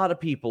lot of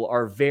people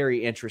are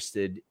very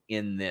interested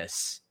in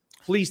this.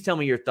 Please tell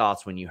me your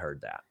thoughts when you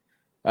heard that.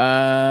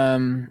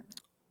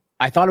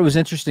 I thought it was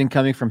interesting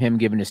coming from him,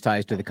 given his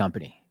ties to the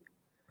company.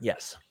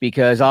 Yes.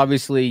 Because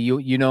obviously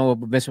you know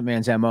Vince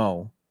McMahon's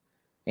MO,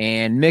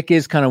 and Mick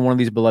is kind of one of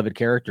these beloved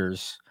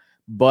characters,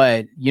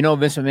 but you know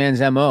Vince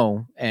McMahon's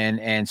MO,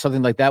 and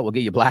something like that will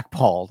get you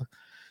blackballed.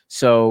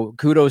 So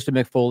kudos to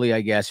Mick Foley, I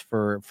guess,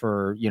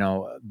 for you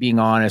know, being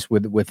honest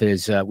with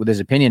his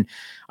opinion.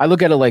 I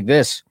look at it like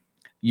this.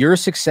 Your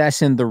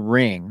success in the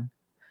ring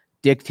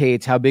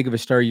dictates how big of a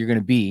star you're going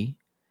to be,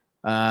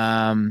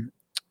 and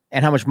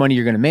how much money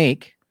you're going to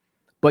make,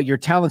 but your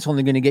talent's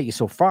only going to get you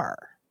so far.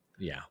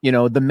 Yeah. You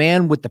know, the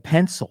man with the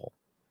pencil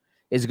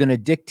is going to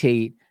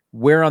dictate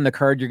where on the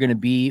card you're going to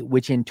be,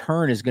 which in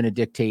turn is going to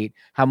dictate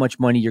how much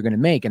money you're going to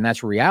make. And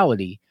that's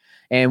reality.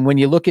 And when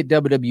you look at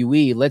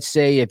WWE, let's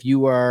say if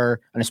you are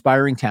an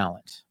aspiring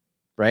talent,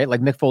 right?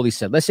 Like Mick Foley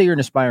said, let's say you're an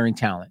aspiring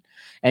talent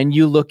and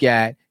you look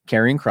at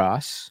Karrion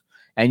Kross,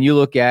 and you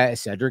look at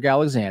Cedric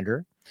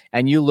Alexander,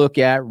 and you look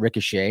at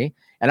Ricochet,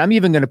 and I'm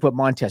even going to put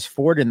Montez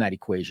Ford in that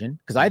equation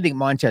because I think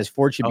Montez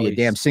Ford should be a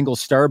damn single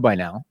star by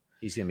now.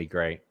 He's going to be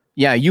great.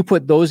 Yeah, you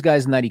put those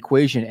guys in that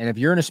equation, and if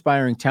you're an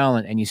aspiring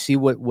talent and you see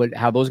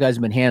how those guys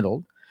have been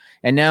handled,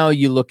 and now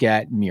you look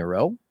at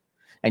Miro,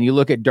 and you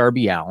look at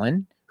Darby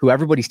Allin, who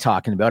everybody's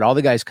talking about, all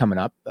the guys coming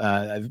up,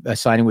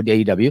 signing with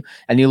AEW,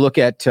 and you look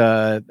at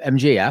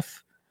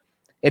MJF.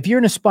 If you're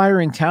an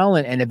aspiring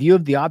talent and if you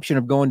have the option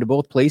of going to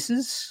both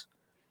places,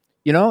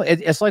 you know,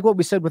 it's like what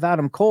we said with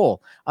Adam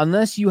Cole.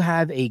 Unless you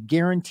have a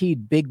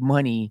guaranteed big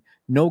money,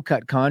 no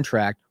cut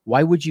contract,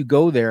 why would you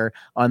go there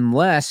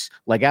unless,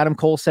 like Adam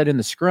Cole said in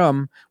the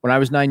Scrum, when I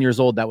was 9 years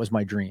old, that was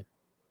my dream.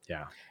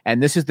 Yeah.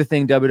 And this is the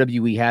thing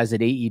WWE has that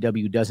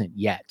AEW doesn't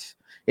yet,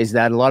 is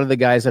that a lot of the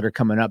guys that are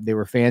coming up, they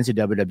were fans of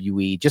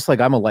WWE, just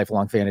like I'm a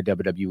lifelong fan of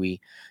WWE.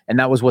 And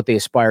that was what they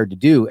aspired to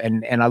do.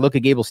 And I look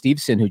at Gable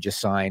Steveson, who just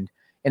signed,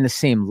 in the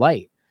same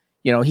light.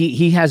 You know,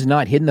 he has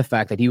not hidden the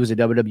fact that he was a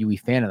WWE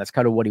fan, and that's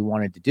kind of what he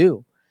wanted to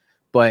do.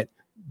 But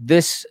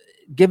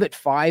give it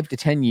 5 to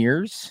 10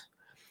 years,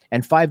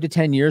 and 5 to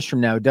 10 years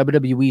from now,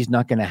 WWE is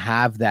not going to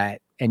have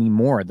that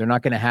anymore. They're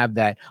not going to have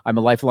that, I'm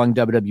a lifelong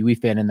WWE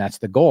fan, and that's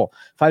the goal.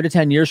 5 to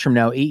 10 years from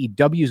now,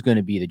 AEW is going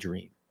to be the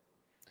dream.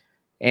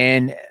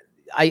 And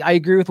I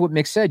agree with what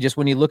Mick said. Just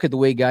when you look at the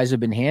way guys have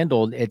been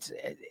handled, it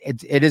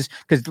is,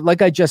 because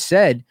like I just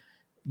said,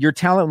 your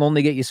talent will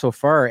only get you so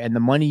far, and the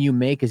money you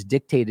make is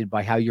dictated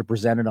by how you're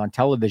presented on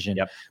television.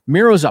 Yep.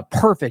 Miro's a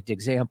perfect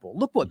example.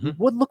 Look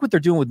what they're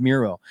doing with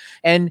Miro.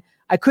 And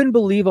I couldn't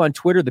believe on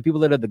Twitter the people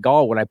that had the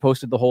gall when I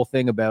posted the whole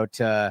thing about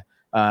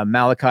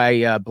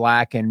Malachi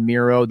Black and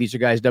Miro. These are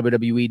guys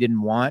WWE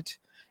didn't want,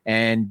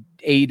 and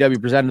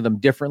AEW presented them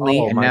differently.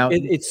 Oh, and now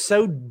it's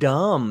so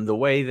dumb the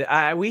way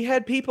that we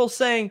had people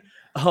saying,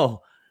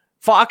 "Oh,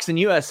 Fox and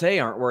USA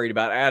aren't worried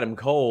about Adam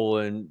Cole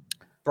and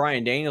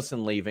Bryan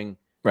Danielson leaving."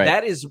 Right.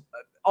 That is,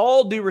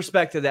 all due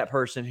respect to that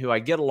person who I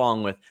get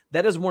along with,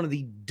 that is one of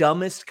the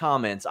dumbest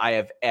comments I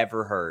have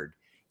ever heard.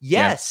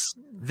 Yes,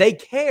 they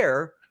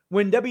care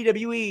when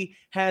WWE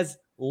has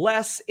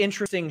less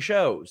interesting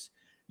shows.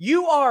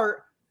 You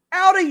are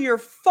out of your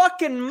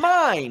fucking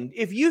mind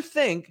if you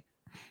think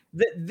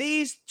that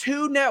these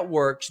two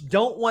networks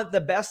don't want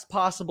the best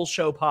possible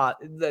show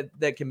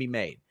that can be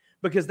made,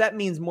 because that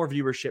means more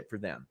viewership for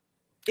them.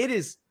 It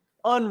is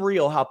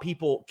unreal how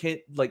people can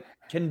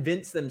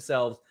convince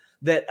themselves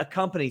that a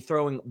company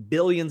throwing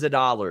billions of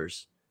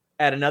dollars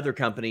at another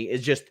company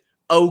is just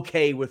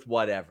okay with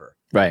whatever.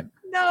 Right.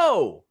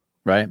 No.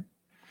 Right.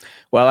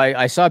 Well,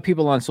 I saw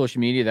people on social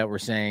media that were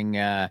saying,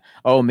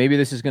 oh, maybe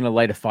this is going to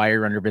light a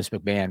fire under Vince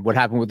McMahon. What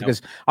happened with,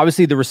 because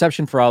obviously the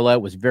reception for All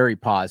Out was very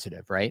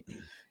positive, right?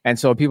 And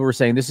so people were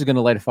saying this is going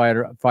to light a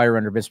fire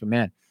under Vince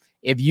McMahon.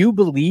 If you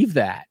believe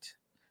that,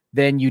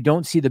 then you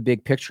don't see the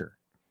big picture,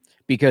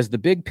 because the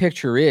big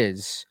picture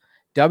is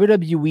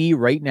WWE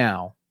right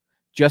now,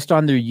 just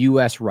on their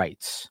U.S.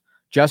 rights,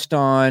 just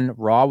on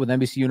Raw with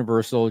NBC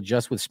Universal,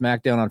 just with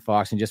SmackDown on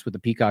Fox, and just with the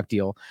Peacock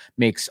deal,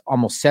 makes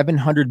almost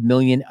 $700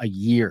 million a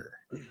year,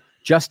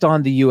 just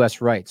on the U.S.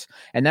 rights.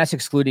 And that's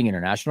excluding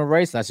international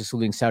rights. That's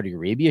excluding Saudi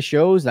Arabia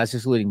shows. That's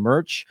excluding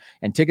merch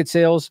and ticket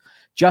sales.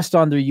 Just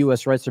on their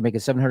U.S. rights, they're making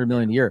 $700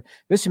 million a year.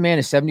 This man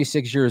is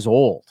 76 years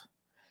old,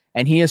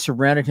 and he has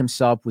surrounded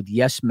himself with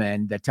yes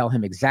men that tell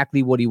him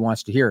exactly what he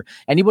wants to hear.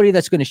 Anybody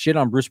that's going to shit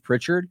on Bruce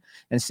Pritchard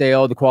and say,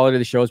 oh, the quality of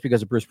the show is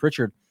because of Bruce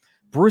Pritchard,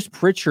 Bruce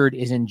Pritchard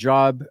is in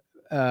job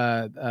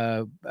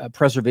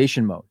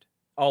preservation mode.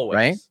 Always.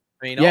 Right?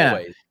 I mean, yeah.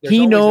 always.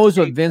 He knows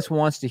what Vince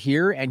wants to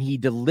hear, and he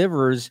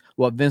delivers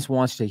what Vince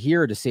wants to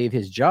hear to save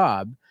his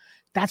job.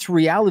 That's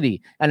reality.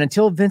 And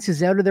until Vince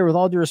is out of there, with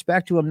all due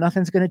respect to him,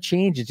 nothing's going to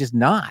change. It's just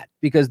not,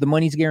 because the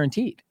money's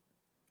guaranteed.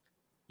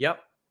 Yep.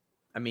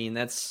 I mean,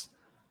 that's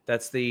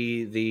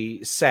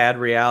the sad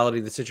reality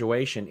of the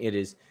situation. It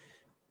is.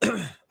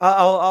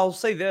 I'll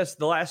say this: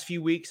 the last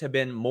few weeks have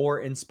been more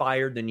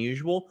inspired than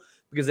usual,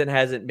 because it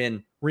hasn't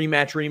been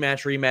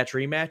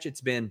rematch.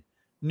 It's been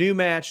new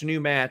match,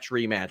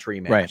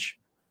 rematch. Right.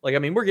 Like, I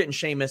mean, we're getting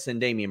Sheamus and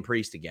Damian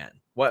Priest again.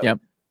 What? Yep.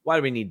 Why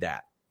do we need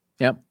that?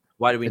 Yep.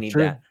 Why do we need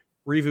true. that?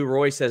 Revu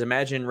Roy says,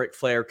 imagine Ric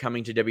Flair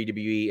coming to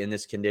WWE in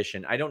this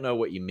condition. I don't know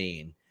what you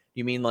mean.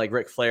 You mean like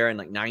Ric Flair in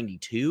like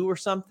 92 or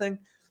something?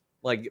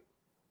 Like,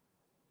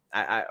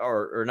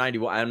 or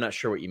 91. I'm not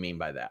sure what you mean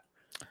by that.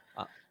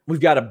 We've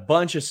got a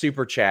bunch of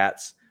super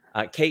chats.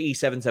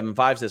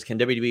 KE775 says, can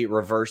WWE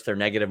reverse their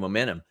negative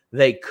momentum?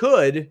 They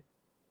could.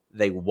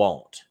 They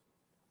won't.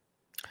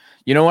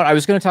 You know what? I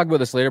was going to talk about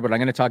this later, but I'm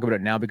going to talk about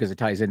it now because it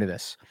ties into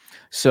this.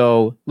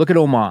 So look at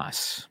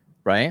Omos,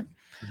 right?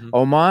 Mm-hmm.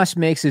 Omos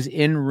makes his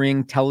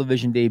in-ring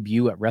television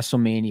debut at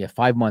WrestleMania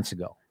 5 months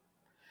ago.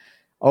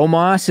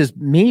 Omos is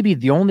maybe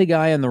the only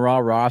guy on the Raw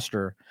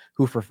roster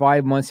who for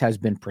 5 months has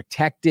been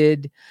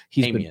protected.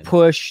 He's been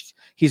pushed.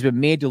 He's been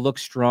made to look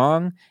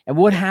strong. And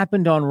what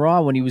happened on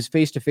Raw when he was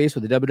face-to-face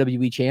with the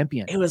WWE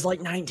champion? It was like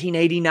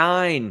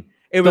 1989.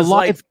 It was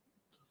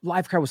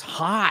live crowd was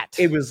hot.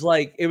 It was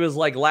like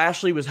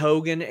Lashley was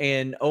Hogan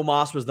and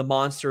Omos was the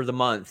monster of the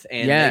month.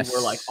 And they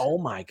were like, oh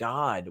my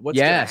God, what's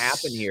going to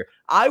happen here?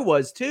 I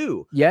was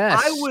too. Yes.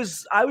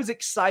 I was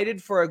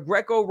excited for a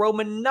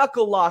Greco-Roman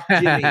knuckle lock,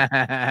 Jimmy.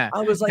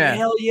 I was like,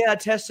 hell yeah,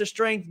 test of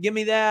strength. Give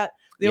me that.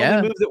 The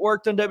only move that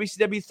worked on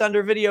WCW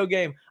Thunder video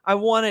game. I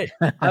want it.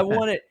 I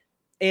want it.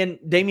 And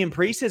Damian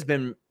Priest has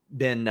been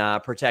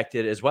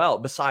protected as well.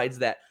 Besides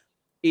that,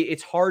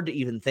 it's hard to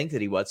even think that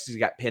he was. He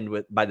got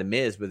pinned by the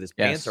Miz with his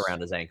pants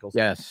around his ankles.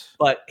 Yes,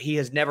 but he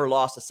has never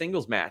lost a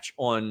singles match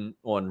on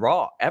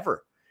Raw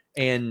ever,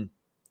 and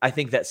I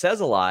think that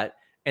says a lot.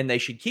 And they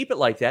should keep it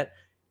like that.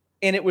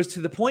 And it was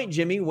to the point,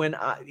 Jimmy, when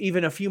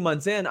even a few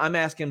months in, I'm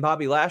asking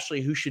Bobby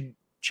Lashley who should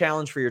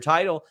challenge for your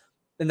title,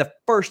 and the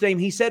first name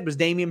he said was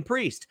Damian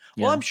Priest.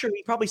 Yeah. Well, I'm sure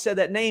he probably said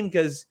that name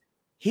because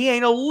he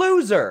ain't a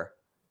loser.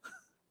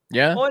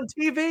 Yeah, on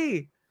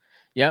TV.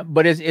 Yeah,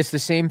 but it's the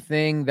same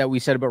thing that we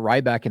said about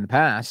Ryback in the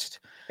past,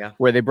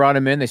 where they brought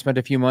him in. They spent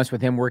a few months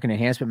with him working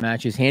enhancement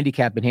matches,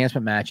 handicap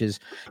enhancement matches.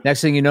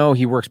 Next thing you know,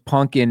 he works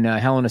Punk in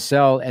Hell in a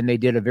Cell, and they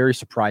did a very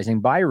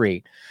surprising buy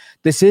rate.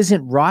 This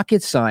isn't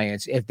rocket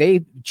science. If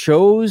they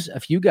chose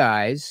a few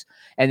guys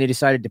and they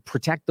decided to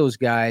protect those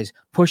guys,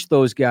 push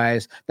those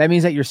guys, that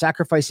means that you're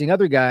sacrificing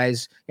other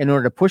guys in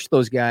order to push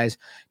those guys.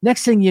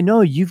 Next thing you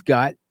know, you've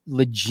got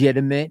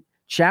legitimate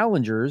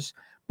challengers.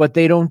 But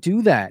they don't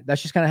do that.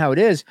 That's just kind of how it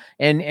is.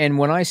 And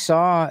when I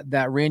saw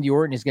that Randy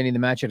Orton is getting the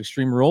match at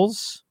Extreme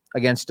Rules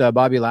against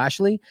Bobby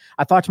Lashley,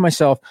 I thought to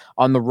myself,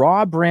 on the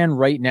Raw brand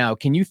right now,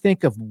 can you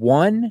think of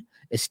one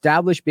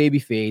established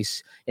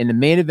babyface in the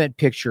main event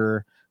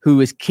picture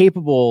who is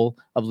capable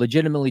of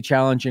legitimately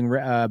challenging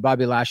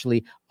Bobby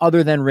Lashley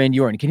other than Randy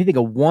Orton? Can you think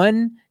of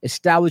one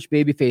established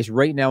babyface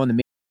right now in the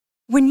main?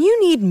 When you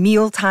need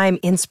mealtime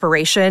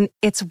inspiration,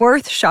 it's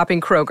worth shopping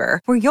Kroger,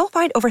 where you'll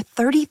find over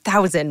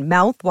 30,000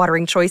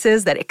 mouth-watering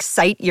choices that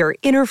excite your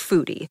inner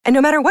foodie. And no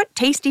matter what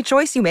tasty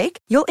choice you make,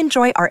 you'll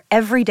enjoy our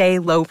everyday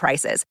low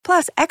prices,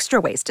 plus extra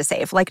ways to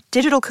save, like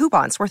digital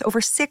coupons worth over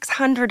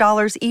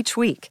 $600 each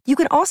week. You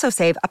can also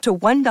save up to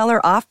 $1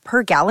 off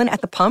per gallon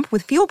at the pump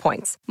with fuel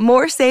points.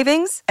 More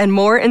savings and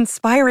more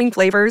inspiring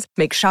flavors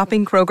make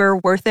shopping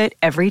Kroger worth it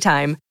every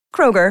time.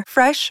 Kroger,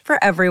 fresh for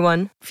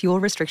everyone.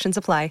 Fuel restrictions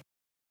apply.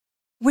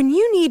 When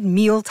you need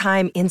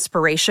mealtime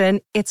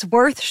inspiration, it's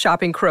worth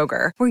shopping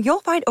Kroger, where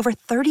you'll find over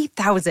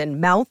 30,000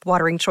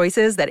 mouth-watering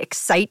choices that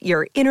excite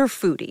your inner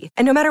foodie.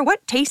 And no matter what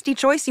tasty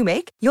choice you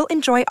make, you'll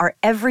enjoy our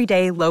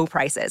everyday low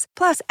prices,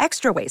 plus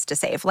extra ways to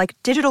save, like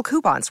digital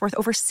coupons worth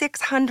over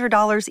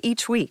 $600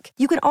 each week.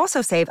 You can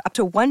also save up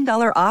to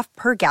 $1 off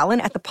per gallon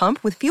at the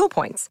pump with fuel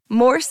points.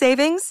 More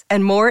savings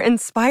and more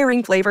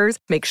inspiring flavors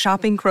make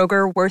shopping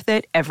Kroger worth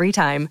it every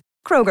time.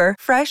 Kroger,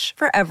 fresh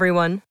for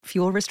everyone.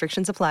 Fuel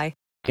restrictions apply.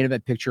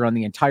 Event picture on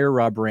the entire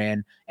Raw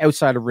brand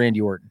outside of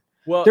Randy Orton.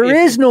 Well, there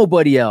is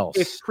nobody else.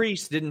 If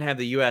Priest didn't have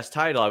the U.S.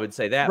 title, I would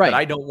say that, right. But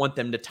I don't want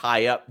them to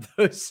tie up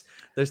those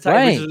titles.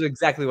 Right. Which is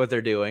exactly what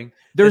they're doing.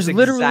 There's That's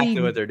literally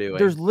exactly what they're doing.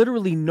 There's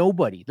literally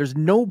nobody. There's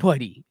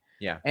nobody.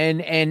 Yeah.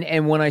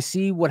 And when I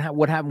see what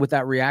happened with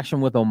that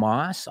reaction with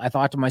Omos, I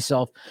thought to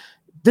myself,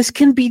 this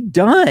can be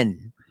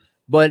done.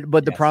 But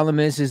the problem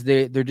is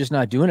they're just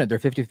not doing it. They're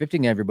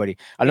 50-50ing everybody.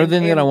 Another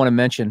thing that I want to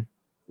mention.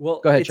 Well,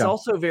 go ahead, it's Sean.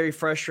 also very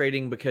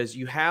frustrating because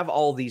you have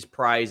all these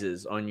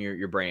prizes on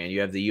your brand.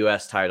 You have the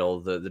U.S. title,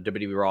 the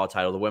WWE Raw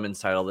title, the women's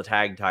title, the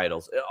tag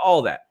titles,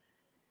 all that.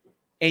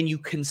 and you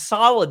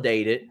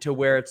consolidate it to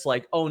where it's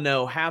like, oh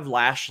no, have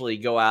Lashley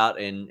go out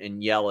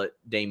and yell at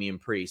Damian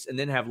Priest, and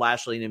then have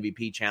Lashley an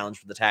MVP challenge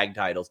for the tag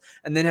titles,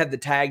 and then have the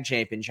tag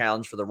champion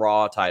challenge for the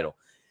Raw title.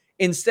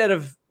 Instead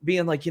of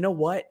being like, you know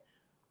what?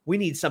 We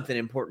need something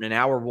important in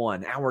hour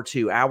 1, hour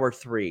 2, hour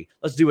 3.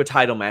 Let's do a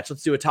title match.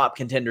 Let's do a top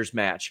contenders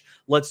match.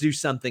 Let's do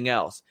something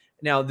else.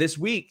 Now, this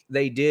week,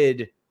 they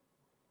did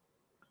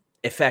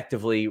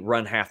effectively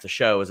run half the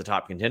show as a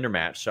top contender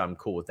match, so I'm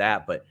cool with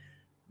that, but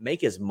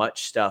make as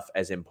much stuff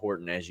as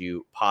important as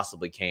you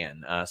possibly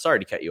can. Sorry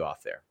to cut you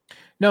off there.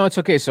 No, it's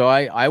okay. So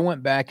I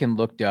went back and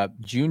looked up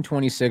June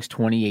 26,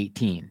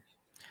 2018.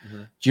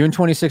 Mm-hmm. June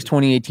 26,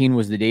 2018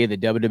 was the day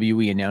that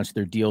WWE announced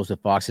their deals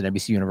with Fox and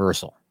NBC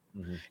Universal.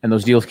 Mm-hmm. And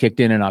those deals kicked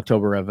in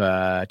October of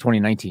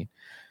 2019.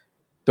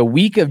 The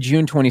week of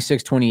June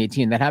 26,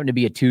 2018, that happened to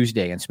be a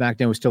Tuesday, and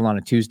SmackDown was still on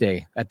a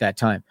Tuesday at that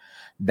time.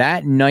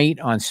 That night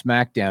on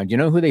SmackDown, do you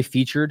know who they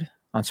featured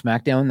on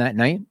SmackDown that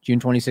night, June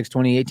 26,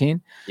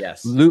 2018?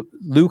 Yes.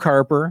 Luke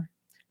Harper,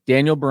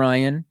 Daniel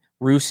Bryan,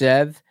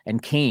 Rusev,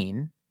 and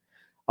Kane,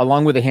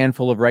 along with a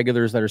handful of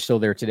regulars that are still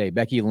there today,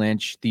 Becky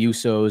Lynch, the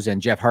Usos,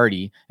 and Jeff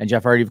Hardy. And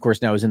Jeff Hardy, of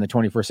course, now is in the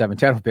 24/7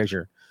 title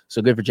picture.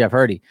 So good for Jeff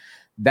Hardy.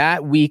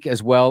 That week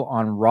as well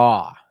on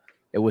Raw,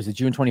 it was the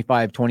June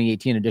 25,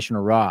 2018 edition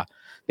of Raw.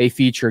 They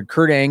featured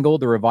Kurt Angle,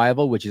 The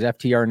Revival, which is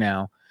FTR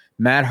now,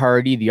 Matt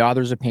Hardy, The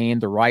Authors of Pain,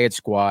 The Riot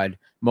Squad,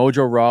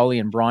 Mojo Rawley,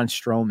 and Braun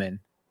Strowman,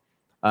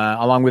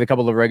 along with a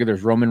couple of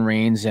regulars, Roman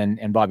Reigns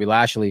and Bobby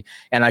Lashley.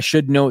 And I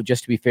should note,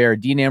 just to be fair,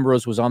 Dean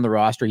Ambrose was on the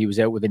roster. He was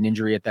out with an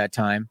injury at that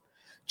time.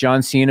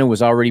 John Cena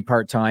was already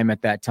part-time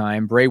at that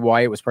time. Bray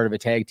Wyatt was part of a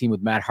tag team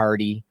with Matt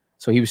Hardy,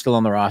 so he was still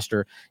on the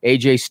roster.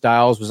 AJ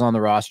Styles was on the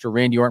roster.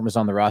 Randy Orton was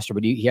on the roster,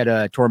 but he had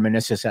a torn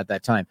meniscus at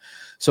that time.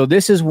 So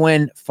this is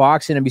when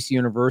Fox and NBC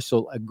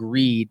Universal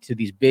agreed to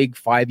these big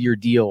 5-year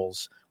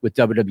deals with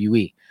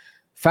WWE.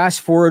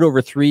 Fast forward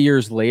over 3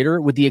 years later,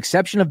 with the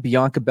exception of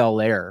Bianca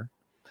Belair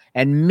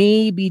and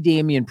maybe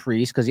Damian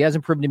Priest, because he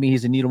hasn't proven to me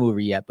he's a needle mover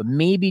yet, but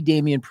maybe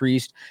Damian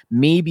Priest,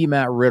 maybe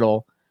Matt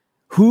Riddle,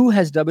 who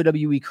has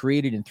WWE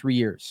created in 3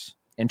 years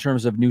in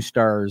terms of new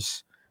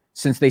stars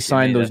since they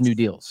signed those new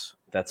deals?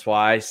 That's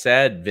why I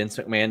said Vince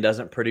McMahon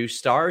doesn't produce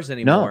stars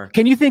anymore. No.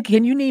 Can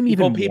you name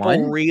even people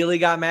one? Really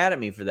got mad at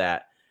me for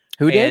that.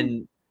 Who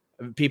did?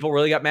 People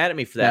really got mad at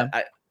me for that.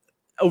 Yeah.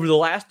 Over the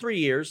last 3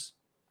 years,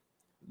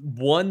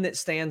 one that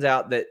stands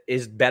out that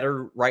is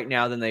better right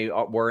now than they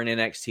were in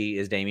NXT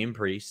is Damian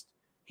Priest.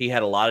 He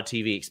had a lot of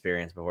TV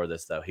experience before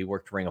this, though. He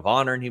worked Ring of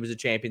Honor, and he was a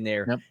champion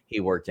there. Yep.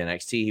 He worked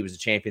NXT. He was a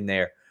champion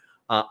there.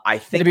 I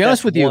think, to be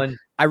honest with you,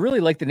 I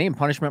really like the name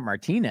Punishment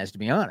Martinez, to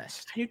be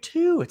honest. I do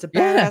too. It's a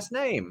badass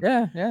name.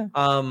 Yeah.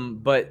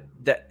 But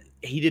that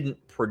he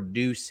didn't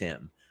produce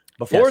him.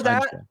 Before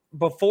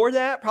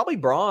that, probably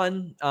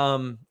Braun.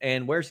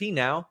 And where's he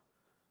now?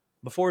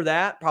 Before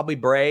that, probably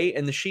Bray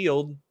and the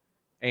Shield.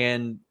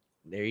 And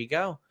there you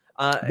go.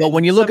 But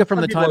when you look at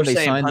from the time they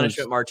signed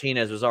Punishment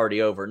Martinez was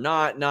already over,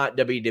 not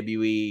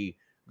WWE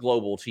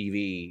global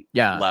TV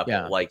level.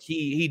 Yeah. Like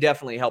he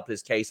definitely helped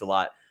his case a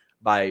lot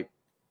by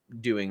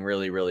doing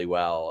really, really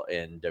well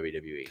in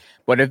WWE.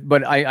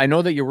 But I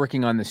know that you're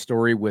working on this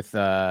story with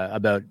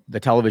about the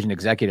television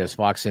executives,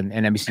 Fox and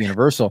NBC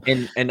Universal.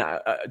 And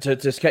to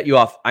just cut you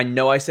off, I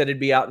know I said it'd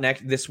be out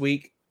this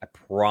week. I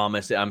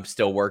promise I'm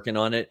still working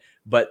on it.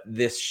 But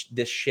this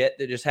shit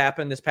that just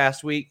happened this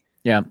past week,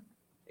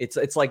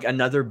 it's like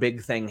another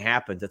big thing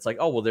happens. It's like,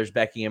 oh well, there's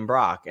Becky and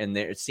Brock, and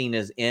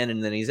Cena's in,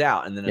 and then he's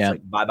out, and then it's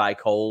like bye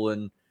Cole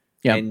and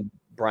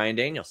Bryan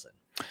Danielson.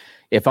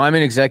 If I'm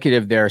an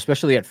executive there,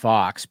 especially at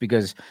Fox,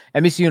 because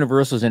NBC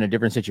Universal is in a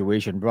different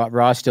situation.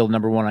 Raw's still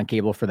number one on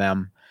cable for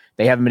them.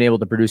 They haven't been able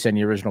to produce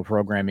any original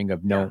programming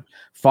of note.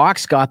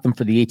 Fox got them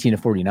for the 18 to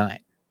 49.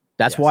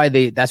 That's why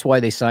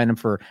they signed them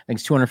for, I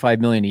think it's $205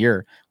 million a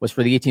year, was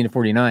for the 18 to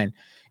 49.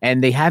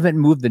 And they haven't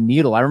moved the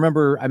needle. I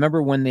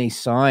remember when they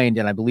signed,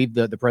 and I believe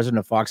the president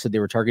of Fox said they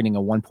were targeting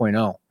a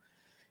 1.0.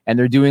 And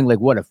they're doing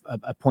like what, a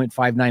 0.59,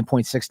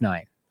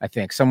 0.69, I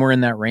think, somewhere in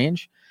that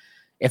range.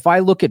 If I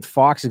look at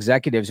Fox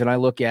executives and I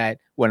look at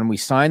when we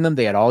signed them,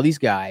 they had all these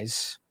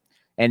guys,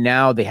 and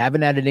now they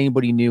haven't added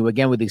anybody new,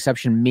 again, with the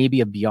exception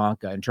maybe of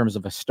Bianca in terms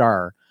of a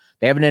star.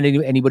 They haven't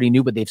added anybody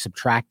new, but they've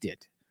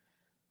subtracted.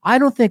 I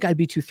don't think I'd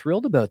be too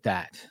thrilled about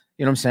that.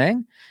 You know what I'm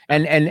saying?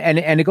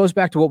 And it goes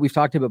back to what we've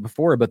talked about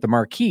before about the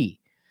marquee.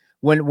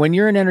 When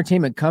you're an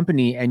entertainment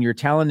company and your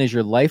talent is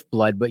your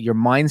lifeblood, but your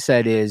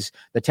mindset is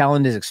the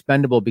talent is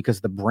expendable because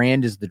the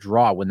brand is the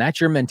draw. When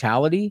that's your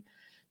mentality,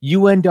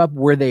 you end up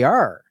where they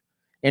are.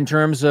 In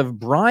terms of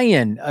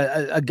Bryan,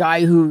 a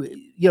guy who,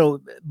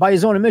 by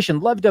his own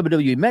admission, loved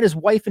WWE, met his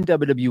wife in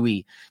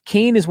WWE.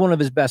 Kane is one of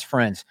his best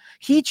friends.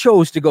 He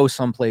chose to go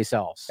someplace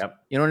else. Yep.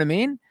 You know what I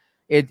mean?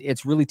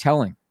 It's really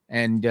telling.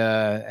 And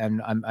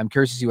I'm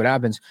curious to see what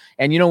happens.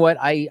 And you know what?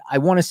 I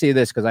want to say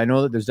this because I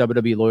know that there's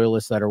WWE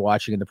loyalists that are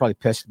watching, and they're probably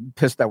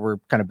pissed that we're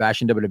kind of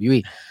bashing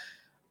WWE.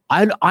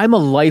 I'm a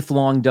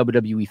lifelong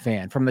WWE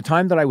fan. From the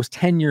time that I was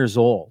 10 years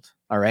old,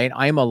 all right?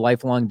 I'm a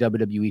lifelong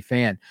WWE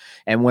fan.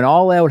 And when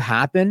All Out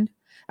happened,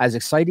 as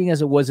exciting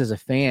as it was as a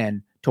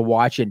fan, to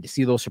watch it, to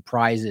see those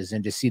surprises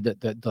and to see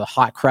the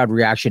hot crowd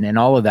reaction and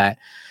all of that.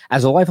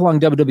 As a lifelong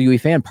WWE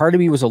fan, part of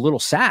me was a little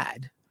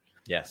sad.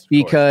 Yes.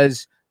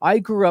 Because I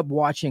grew up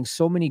watching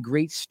so many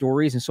great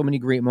stories and so many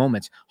great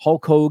moments.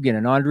 Hulk Hogan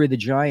and Andre the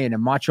Giant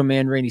and Macho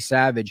Man Randy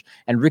Savage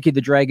and Ricky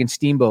the Dragon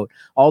Steamboat,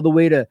 all the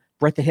way to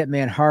Bret the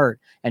Hitman Hart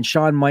and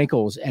Shawn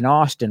Michaels and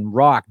Austin,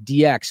 Rock,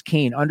 DX,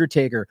 Kane,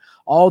 Undertaker,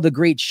 all the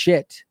great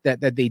shit that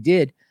they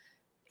did.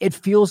 It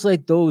feels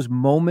like those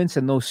moments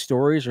and those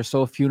stories are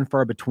so few and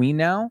far between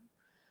now.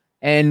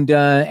 And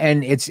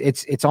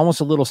it's almost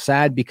a little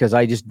sad because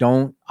I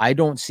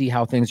don't see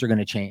how things are going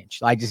to change.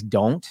 I just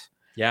don't.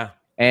 Yeah.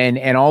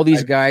 And all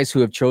these guys who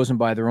have chosen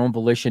by their own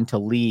volition to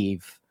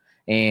leave,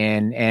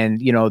 and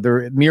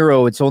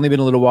Miro, it's only been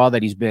a little while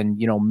that he's been,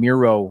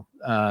 Miro,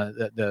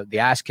 the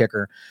ass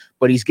kicker,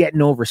 but he's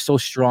getting over so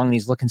strong and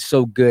he's looking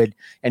so good.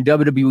 And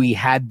WWE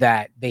had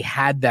that,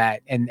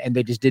 and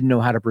they just didn't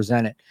know how to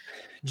present it.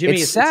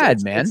 Jimmy, it's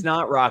sad, man. It's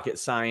not rocket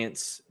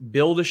science.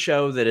 Build a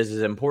show that is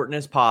as important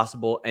as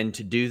possible, and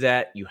to do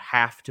that, you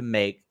have to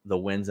make the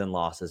wins and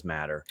losses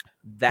matter.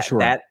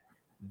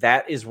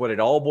 That is what it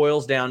all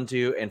boils down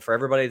to. And for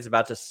everybody that's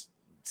about to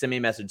send me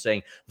a message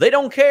saying they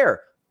don't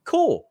care,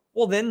 cool.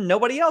 Well, then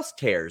nobody else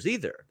cares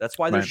either. That's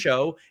why their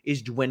show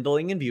is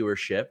dwindling in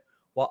viewership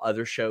while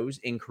other shows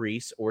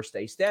increase or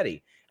stay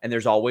steady. And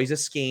there's always a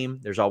scheme.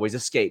 There's always a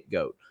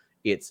scapegoat.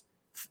 It's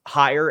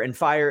hire and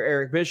fire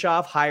Eric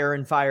Bischoff, hire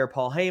and fire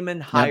Paul Heyman,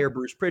 hire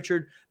Bruce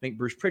Pritchard, make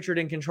Bruce Pritchard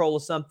in control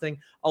of something.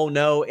 Oh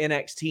no,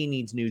 NXT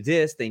needs new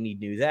this, they need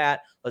new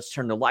that. Let's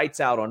turn the lights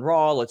out on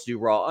Raw. Let's do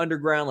Raw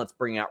Underground. Let's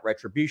bring out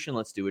Retribution.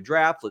 Let's do a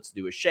draft. Let's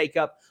do a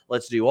shakeup.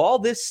 Let's do all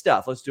this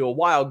stuff. Let's do a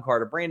wild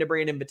card, a brand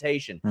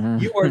invitation.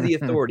 You are the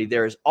authority.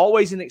 There is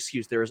always an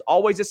excuse. There is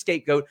always a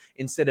scapegoat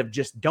instead of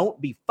just don't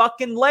be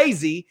fucking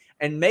lazy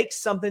and make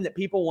something that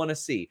people want to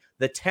see.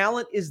 The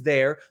talent is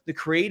there. The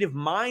creative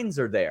minds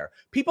are there.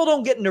 People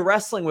don't get into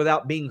wrestling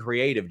without being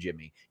creative,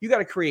 Jimmy. You got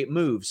to create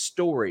moves,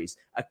 stories,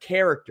 a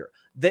character.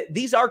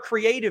 These are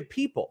creative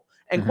people.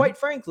 And quite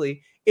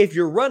frankly, if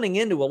you're running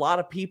into a lot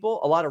of people,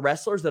 a lot of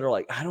wrestlers that are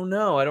like, I don't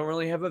know, I don't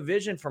really have a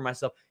vision for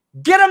myself,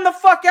 get them the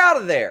fuck out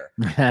of there.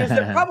 Because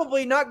they're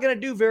probably not going to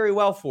do very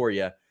well for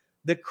you.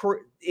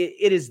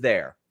 It is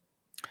there.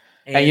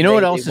 And you know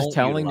what else is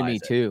telling to me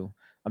too?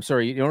 I'm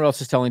sorry. You know what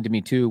else is telling to me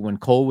too? When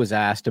Cole was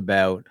asked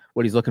about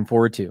what he's looking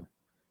forward to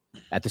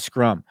at the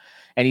scrum,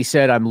 and he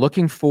said, I'm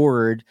looking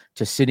forward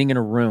to sitting in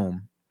a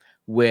room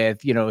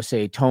with,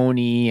 say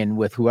Tony and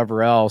with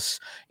whoever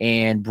else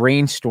and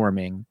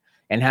brainstorming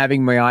and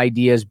having my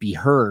ideas be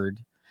heard.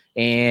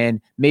 And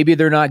maybe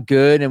they're not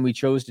good and we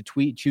choose to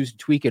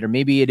tweak it, or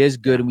maybe it is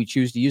good and we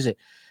choose to use it.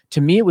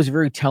 To me, it was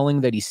very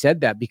telling that he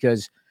said that,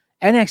 because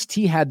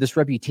NXT had this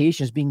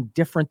reputation as being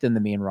different than the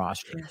main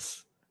roster.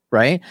 Yes.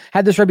 Right?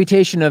 Had this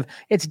reputation of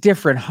it's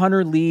different.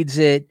 Hunter leads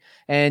it,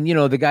 and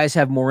the guys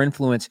have more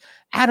influence.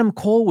 Adam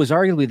Cole was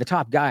arguably the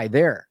top guy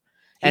there.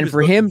 And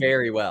for him,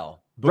 very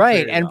well.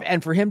 Right.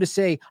 And for him to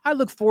say, I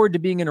look forward to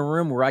being in a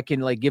room where I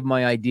can give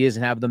my ideas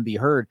and have them be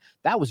heard.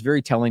 That was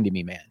very telling to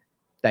me, man,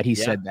 that he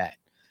said that.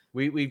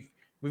 We've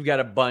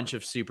got a bunch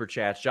of super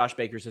chats. Josh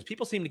Baker says,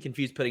 people seem to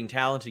confuse putting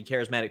talented,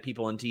 charismatic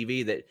people on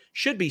TV that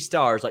should be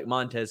stars like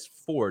Montez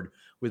Ford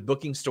with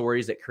booking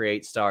stories that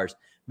create stars.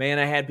 Man,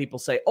 I had people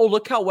say, oh,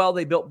 look how well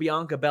they built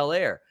Bianca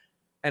Belair.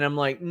 And I'm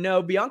like,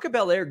 no, Bianca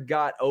Belair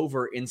got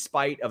over in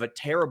spite of a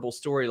terrible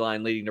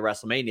storyline leading to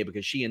WrestleMania,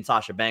 because she and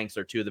Sasha Banks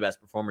are two of the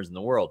best performers in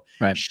the world.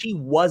 Right. She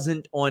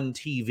wasn't on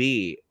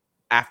TV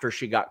after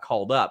she got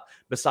called up,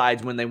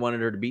 besides when they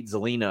wanted her to beat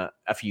Zelina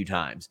a few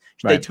times.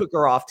 They took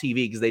her off TV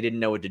because they didn't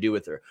know what to do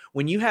with her.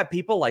 When you have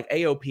people like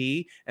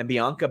AOP and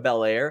Bianca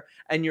Belair,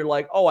 and you're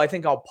like, oh, I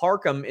think I'll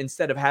park them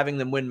instead of having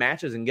them win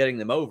matches and getting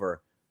them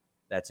over,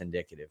 that's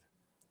indicative.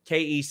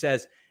 KE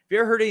says, have you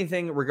ever heard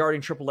anything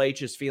regarding Triple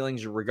H's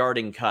feelings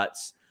regarding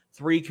Cuts?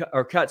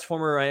 Cuts,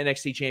 former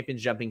NXT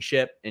champions jumping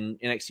ship and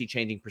NXT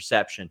changing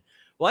perception.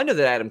 Well, I know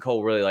that Adam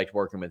Cole really liked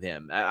working with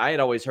him. I had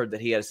always heard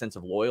that he had a sense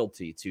of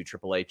loyalty to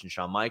Triple H and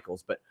Shawn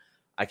Michaels, but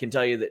I can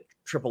tell you that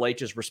Triple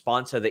H's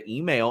response to the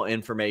email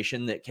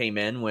information that came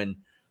in when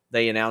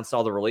they announced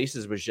all the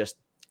releases was just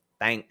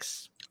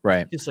thanks.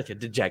 Right. Just like a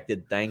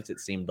dejected thanks, it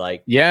seemed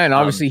like. Yeah, and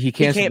obviously he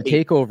canceled the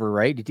takeover,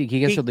 right? He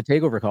canceled the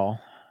takeover call.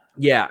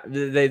 Yeah,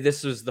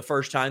 this was the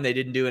first time they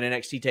didn't do an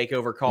NXT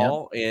takeover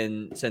call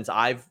since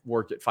I've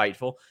worked at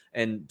Fightful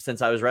and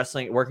since I was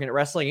working at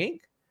Wrestling Inc.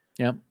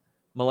 Yep.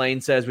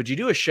 Mullane says, would you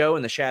do a show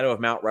in the shadow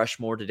of Mount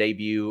Rushmore to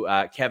debut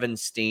Kevin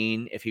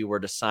Steen if he were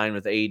to sign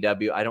with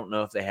AEW? I don't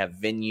know if they have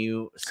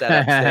venue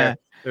setups there.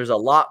 There's a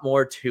lot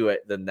more to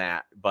it than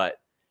that, but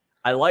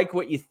I like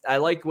what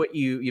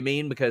you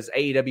mean, because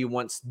AEW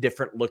wants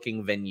different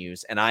looking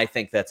venues, and I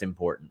think that's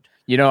important.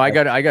 I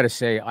got to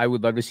say, I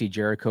would love to see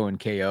Jericho and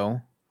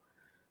KO.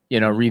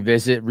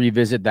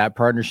 Revisit that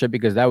partnership,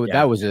 because that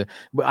was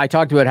I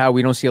talked about how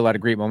we don't see a lot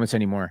of great moments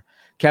anymore.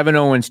 Kevin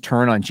Owens'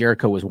 turn on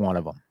Jericho was one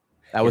of them.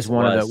 That was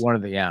one of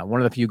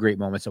the few great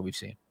moments that we've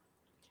seen.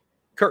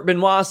 Kurt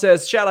Benoit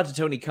says, shout out to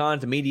Tony Khan.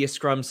 To media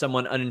scrum,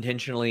 someone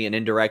unintentionally and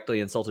indirectly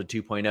insulted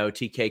 2.0.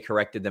 TK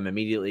corrected them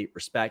immediately.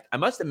 Respect. I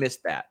must have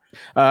missed that.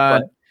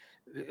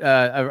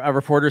 A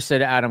reporter said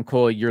to Adam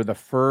Cole, you're the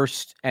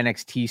first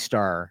NXT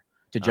star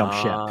to jump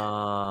ship.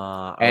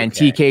 And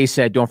TK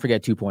said, don't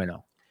forget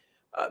 2.0.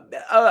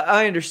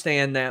 I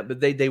understand that,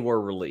 but they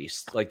were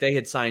released. Like, they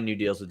had signed new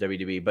deals with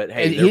WWE, but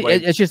hey,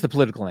 it's just the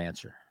political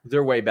answer.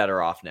 They're way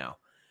better off now.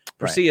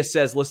 Garcia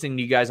says, listening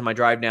to you guys on my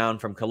drive down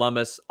from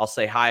Columbus, I'll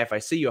say hi if I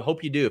see you. I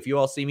hope you do. If you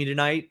all see me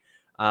tonight,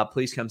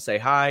 please come say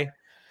hi.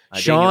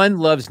 Sean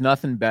loves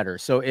nothing better.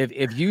 So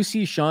if you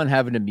see Sean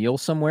having a meal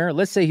somewhere,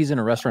 let's say he's in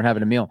a restaurant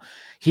having a meal,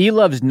 he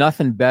loves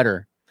nothing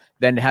better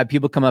than to have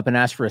people come up and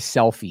ask for a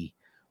selfie.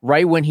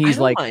 Right when he's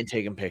I don't mind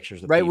taking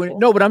pictures of people.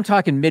 No, but I'm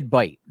talking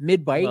mid-bite.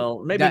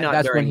 Well, maybe not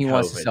that's during when he COVID.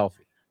 wants a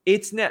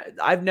selfie.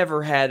 I've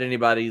never had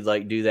anybody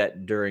like do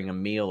that during a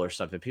meal or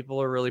something.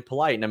 People are really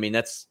polite. And I mean,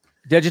 that's.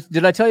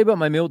 Did I tell you about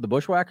my meal with the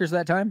Bushwhackers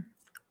that time?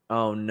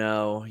 Oh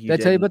no. Did I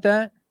tell you about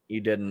that?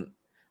 You didn't.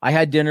 I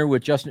had dinner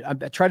with Justin. I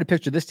tried to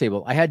picture this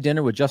table. I had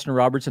dinner with Justin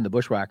Roberts and the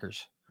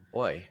Bushwhackers.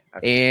 Boy.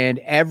 And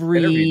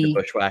every the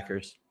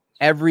Bushwhackers.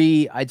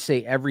 I'd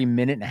say every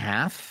minute and a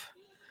half,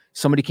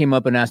 somebody came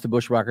up and asked the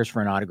Bushwhackers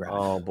for an autograph.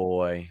 Oh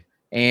boy.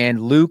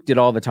 And Luke did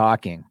all the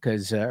talking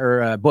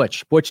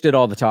Butch did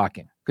all the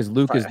talking because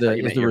Luke is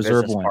the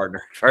reserve one.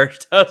 Partner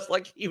first. I was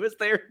like, he was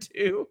there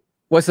too.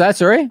 What's that?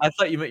 Sorry? I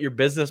thought you meant your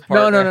business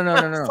partner.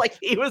 No. It's like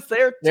he was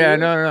there too. Yeah,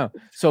 no.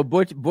 So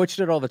Butch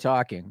did all the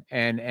talking,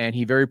 and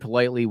he very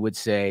politely would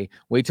say,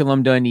 "Wait till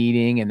I'm done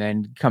eating, and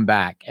then come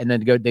back." And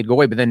then they'd go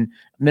away. But then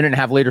a minute and a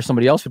half later,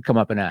 somebody else would come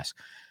up and ask.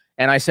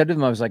 And I said to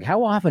them, I was like,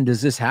 "How often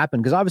does this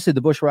happen?" Because obviously the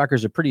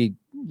Bushwhackers are pretty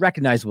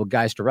recognizable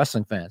guys to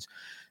wrestling fans.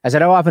 I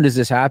said, "How often does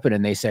this happen?"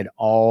 And they said,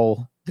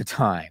 "All the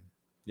time."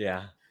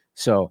 Yeah.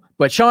 So,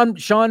 but Sean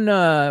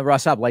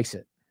Rossap likes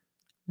it.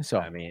 So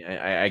I mean,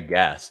 I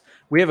guess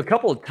we have a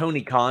couple of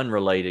Tony Khan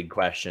related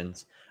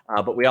questions,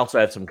 but we also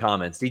have some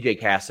comments. DJ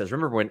Cass says,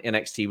 "Remember when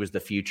NXT was the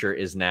future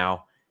is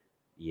now?"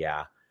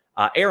 Yeah.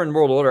 Aaron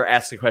World Order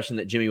asks a question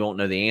that Jimmy won't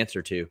know the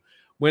answer to.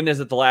 When is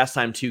it the last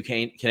time two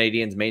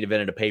Canadians main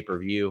evented a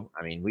pay-per-view?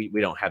 I mean,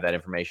 we don't have that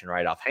information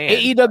right offhand.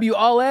 AEW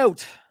All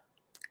Out.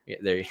 Yeah,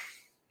 there.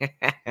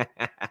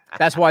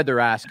 That's why they're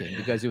asking,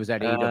 because it was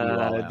at AEW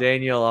All Out.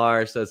 Daniel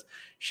R says,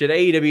 should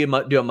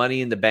AEW do a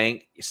Money in the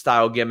Bank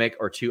style gimmick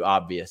or too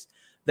obvious?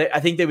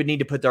 I think they would need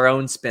to put their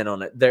own spin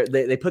on it.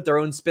 They put their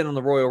own spin on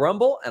the Royal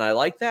Rumble, and I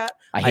like that.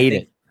 I hate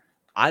it.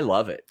 I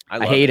love it.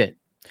 I hate it.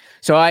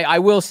 So I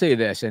will say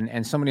this,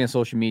 and somebody on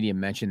social media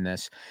mentioned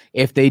this.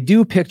 If they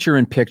do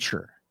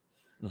picture-in-picture,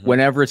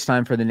 whenever it's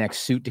time for the next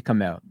suit to come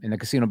out in the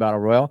Casino Battle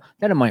Royal,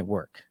 then it might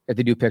work if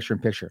they do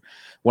picture-in-picture.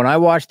 When I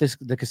watched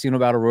the Casino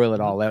Battle Royal at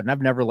All Out, and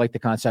I've never liked the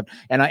concept,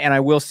 and I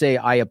will say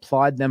I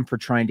applaud them for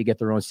trying to get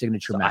their own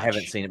signature match. I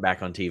haven't seen it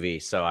back on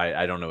TV, so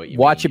I don't know what you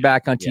watch mean. it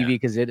back on TV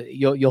because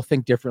you'll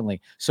think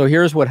differently. So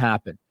here's what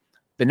happened: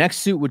 the next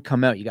suit would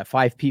come out. You got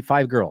five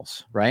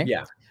girls, right?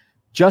 Yeah.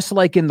 Just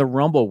like in the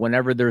Rumble,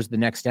 whenever there's the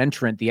next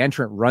entrant, the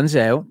entrant runs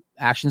out.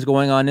 Action's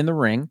going on in the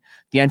ring.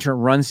 The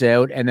entrant runs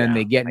out, and then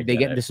they get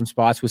into some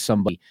spots with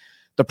somebody.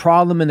 The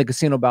problem in the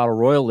Casino Battle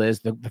Royal is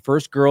the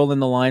first girl in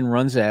the line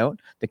runs out.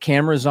 The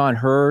camera's on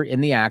her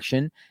in the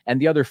action, and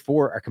the other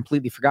four are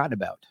completely forgotten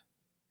about.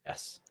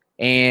 Yes.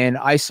 And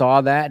I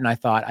saw that, and I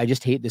thought, I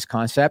just hate this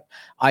concept.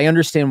 I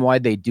understand why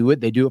they do it.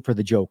 They do it for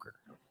the Joker.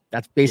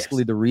 That's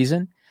basically the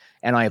reason.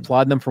 And I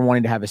applaud them for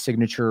wanting to have a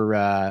signature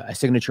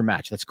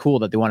match. That's cool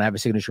that they want to have a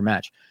signature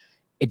match.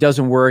 It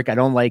doesn't work. I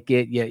don't like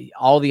it. Yeah,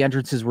 all the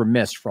entrances were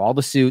missed for all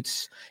the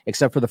suits,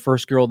 except for the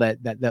first girl that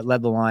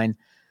led the line.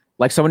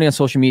 Like somebody on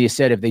social media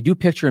said, if they do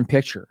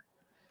picture-in-picture,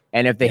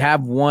 and if they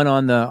have one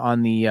on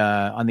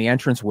the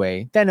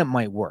entranceway, then it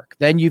might work.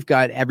 Then you've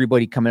got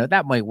everybody coming out.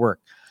 That might work.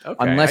 Okay,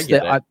 unless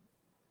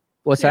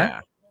what's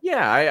that?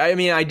 Yeah, I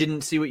mean, I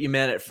didn't see what you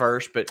meant at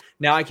first, but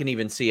now I can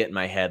even see it in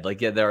my head. Like,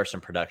 there are some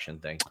production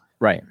things.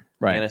 Right.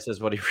 Anna says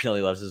what he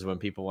really loves is when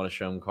people want to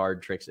show him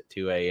card tricks at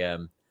 2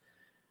 a.m.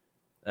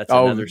 That's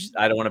another.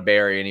 I don't want to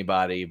bury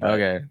anybody,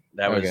 but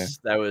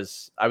I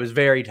was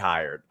very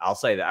tired. I'll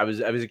say that I was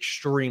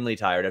extremely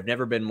tired. I've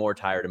never been more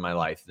tired in my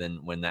life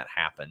than when that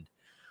happened.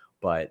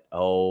 But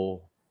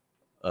oh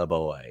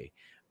boy.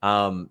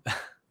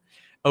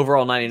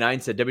 Overall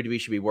 99 said WWE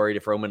should be worried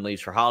if Roman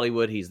leaves for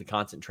Hollywood. He's the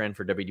constant trend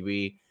for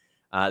WWE.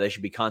 They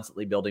should be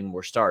constantly building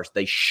more stars.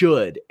 They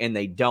should, and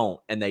they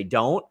don't. And they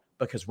don't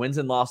because wins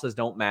and losses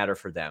don't matter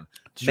for them.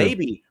 Sure.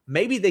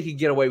 Maybe they could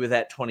get away with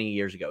that 20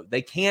 years ago.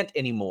 They can't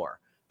anymore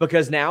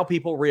because now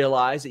people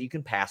realize that you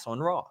can pass on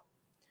Raw.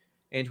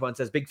 Antoine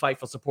says, big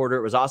Fightful supporter.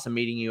 It was awesome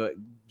meeting you at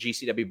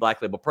GCW Black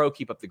Label Pro.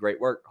 Keep up the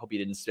great work. Hope you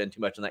didn't spend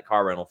too much on that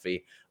car rental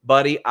fee.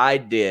 Buddy, I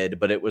did,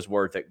 but it was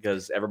worth it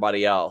because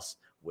everybody else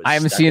was. I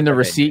haven't seen the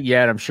receipt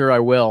yet. I'm sure I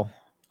will.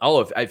 Oh,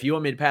 if you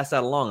want me to pass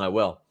that along, I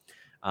will.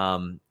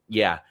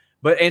 Yeah.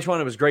 But Antoine,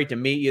 it was great to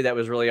meet you. That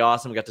was really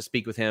awesome. We got to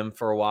speak with him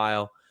for a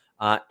while.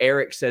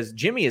 Eric says,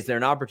 Jimmy, is there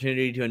an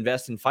opportunity to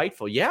invest in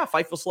Fightful? Yeah,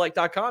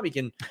 FightfulSelect.com. You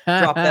can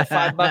drop that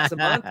 $5 a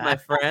month, my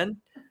friend.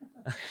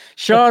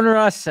 Sean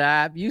Ross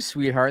Sapp, you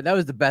sweetheart. That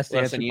was the best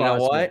answer Listen, you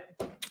possible.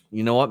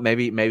 know what?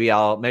 Maybe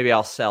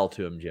I'll sell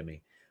to him,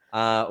 Jimmy.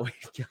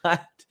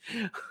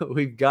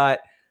 We've got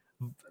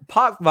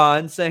Pac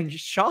Von saying,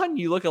 Sean,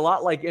 you look a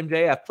lot like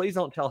MJF. Please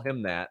don't tell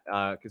him that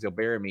because he'll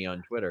bury me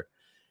on Twitter.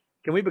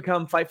 Can we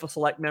become Fightful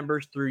Select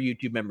members through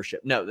YouTube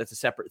membership? No, that's a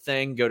separate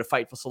thing. Go to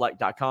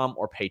FightfulSelect.com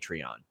or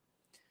Patreon.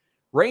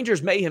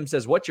 Rangers Mayhem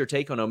says, what's your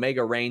take on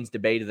Omega Reigns'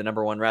 debate of the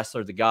number one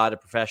wrestler, the god of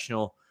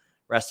professional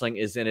wrestling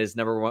is in his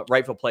number one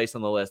rightful place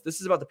on the list?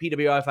 This is about the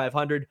PWI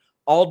 500.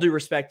 All due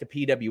respect to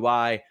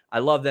PWI. I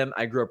love them.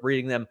 I grew up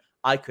reading them.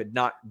 I could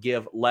not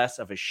give less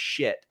of a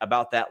shit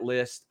about that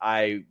list.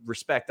 I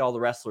respect all the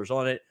wrestlers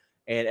on it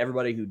and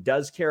everybody who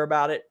does care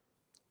about it.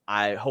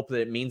 I hope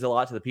that it means a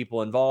lot to the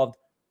people involved.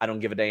 I don't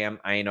give a damn.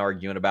 I ain't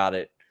arguing about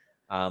it.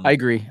 I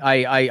agree.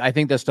 I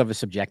think that stuff is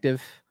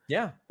subjective.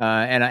 Yeah.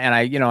 And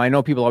I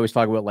know people always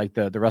talk about like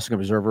the Wrestling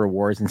Observer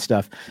Awards and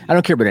stuff. I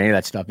don't care about any of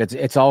that stuff.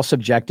 It's all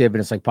subjective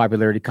and it's like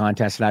popularity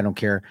contests and I don't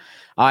care.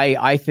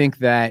 I think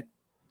that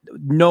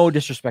no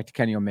disrespect to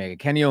Kenny Omega.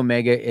 Kenny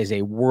Omega is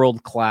a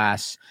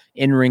world-class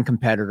in-ring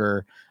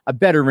competitor, a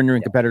better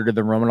in-ring competitor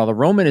than Roman, although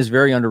Roman is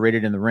very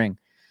underrated in the ring.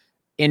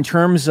 In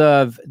terms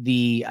of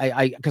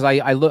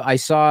I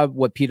saw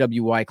what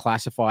PWI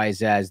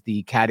classifies as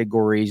the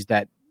categories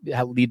that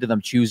lead to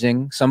them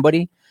choosing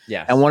somebody.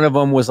 Yes. And one of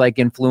them was like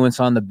influence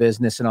on the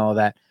business and all of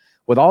that.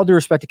 With all due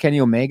respect to Kenny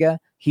Omega,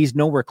 he's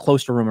nowhere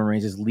close to Roman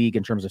Reigns' league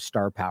in terms of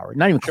star power.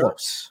 Not even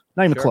close.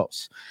 Not even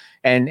close.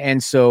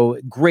 And so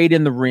great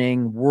in the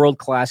ring,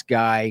 world-class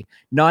guy,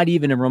 not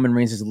even in Roman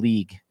Reigns'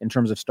 league in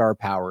terms of star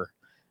power.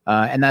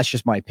 And that's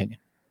just my opinion.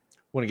 I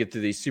want to get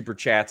through these super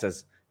chats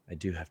as I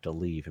do have to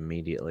leave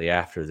immediately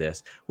after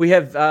this. We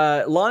have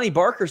Lonnie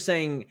Barker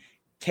saying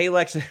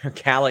Calix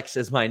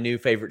is my new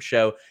favorite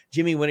show.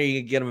 Jimmy, when are you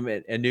going to get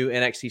him a new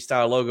NXT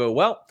style logo?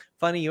 Well,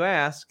 funny you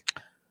ask.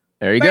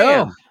 There you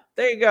go.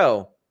 There you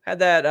go. Had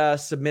that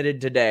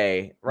submitted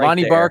today. Right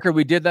Lonnie there. Barker,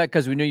 we did that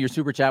because we knew your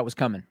super chat was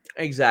coming.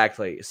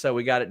 Exactly. So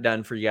we got it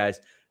done for you guys.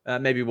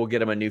 Maybe we'll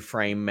get him a new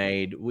frame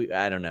made.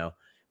 I don't know.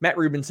 Matt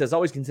Rubin says,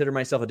 always consider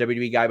myself a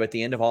WWE guy, but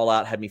the end of All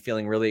Out had me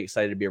feeling really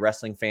excited to be a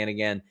wrestling fan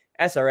again.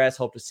 SRS,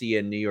 hope to see you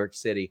in New York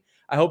City.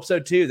 I hope so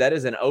too. That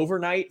is an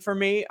overnight for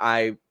me.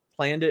 I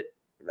planned it.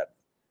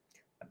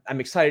 I'm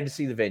excited to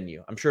see the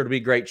venue. I'm sure it'll be a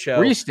great show.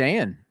 Where are you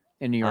staying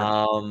in New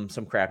York?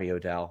 Some crappy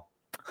hotel.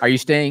 Are you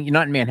staying? You're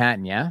not in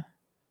Manhattan, yeah?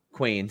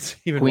 Queens,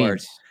 even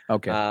worse.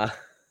 Okay.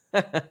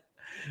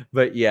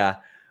 But yeah,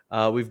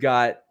 we've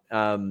got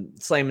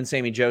Slam and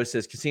Sammy Joe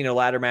says casino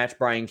ladder match.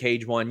 Brian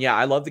Cage won. Yeah,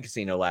 I love the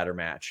casino ladder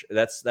match.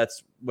 That's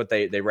what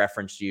they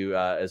referenced you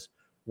as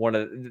one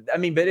of. I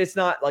mean, but it's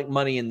not like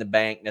Money in the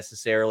Bank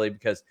necessarily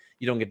because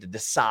you don't get to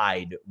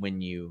decide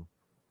when you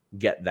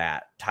get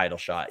that title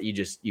shot.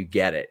 You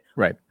get it.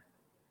 Right.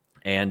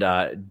 And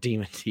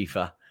Demon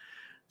Tifa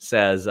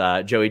says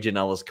Joey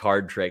Janela's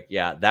card trick.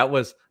 Yeah, that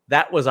was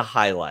a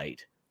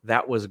highlight.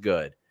 That was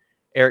good.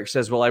 Eric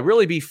says, will I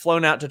really be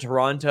flown out to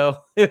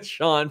Toronto,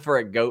 Sean, for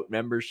a GOAT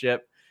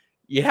membership?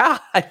 Yeah,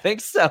 I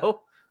think so.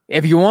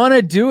 If you want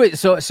to do it,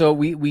 so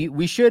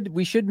we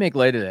should make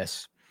light of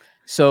this.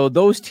 So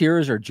those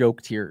tiers are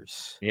joke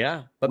tiers.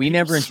 Yeah. But we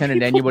never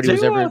intended anybody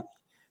was ever.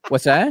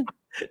 What's that?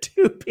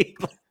 2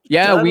 people.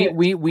 Yeah,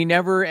 we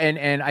never,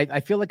 and I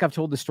feel like I've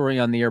told the story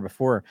on the air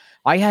before.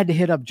 I had to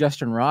hit up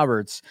Justin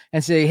Roberts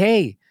and say,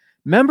 hey,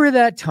 remember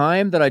that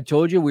time that I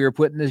told you we were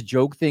putting this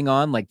joke thing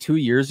on like 2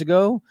 years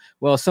ago?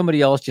 Well,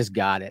 somebody else just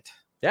got it.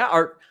 Yeah,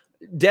 our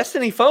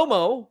Destiny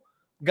FOMO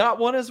got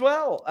one as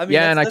well. I mean,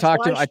 yeah, and I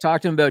talked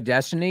to him about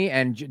Destiny,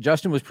 and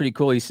Justin was pretty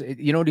cool. He said,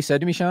 you know what he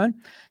said to me, Sean?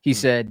 He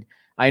said,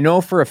 I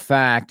know for a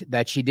fact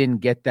that she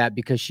didn't get that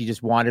because she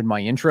just wanted my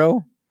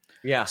intro.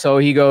 Yeah. So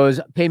he goes,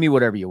 pay me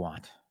whatever you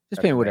want.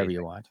 Just pay me whatever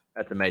you want.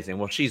 That's amazing.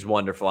 Well, she's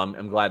wonderful.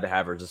 I'm glad to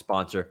have her as a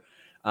sponsor.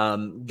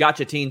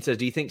 Gotcha Teen says,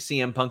 do you think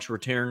CM Punk's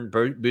return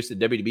boosted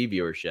WWE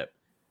viewership?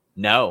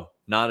 No,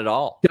 not at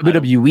all.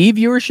 WWE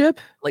viewership?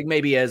 Like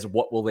maybe as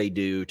what will they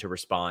do to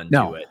respond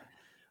to it?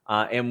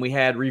 And we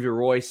had Reva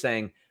Roy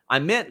saying, I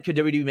meant could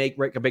WWE make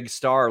Rick a big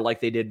star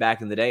like they did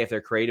back in the day if their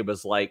creative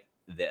was like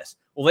this?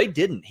 Well, they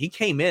didn't. He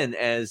came in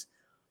as,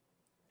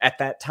 at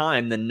that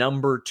time, the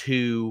number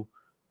two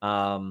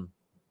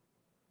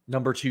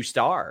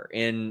star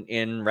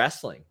in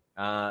wrestling.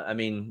 I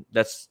mean,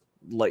 that's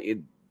like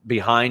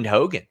behind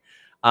Hogan.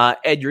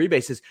 Ed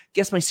Uribe says,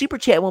 guess my super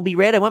chat won't be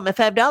read. I want my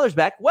 $5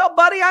 back. Well,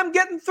 buddy, I'm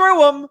getting through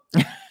them.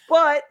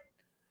 But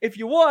if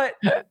you want,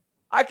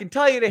 I can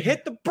tell you to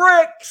hit the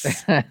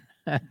bricks.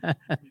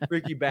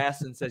 Ricky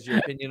Basson says, your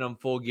opinion on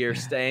Full Gear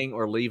staying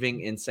or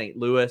leaving in St.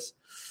 Louis.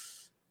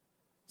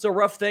 It's a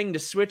rough thing to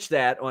switch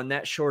that on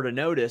that short a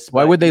notice.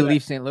 Why would they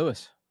leave St.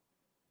 Louis?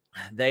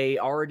 They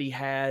already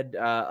had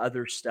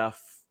other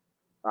stuff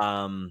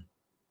planned.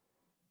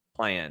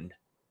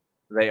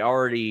 They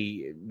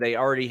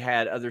already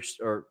had other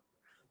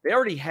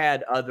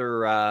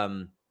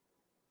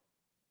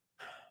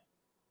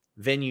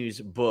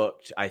venues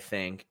booked, I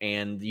think,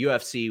 and the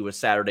UFC was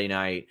Saturday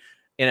night,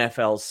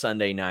 NFL's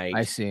Sunday night.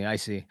 I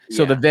see.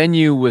 So the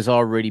venue was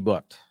already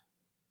booked.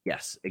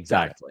 Yes,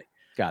 exactly.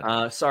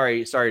 Got it.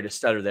 Sorry to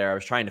stutter there. I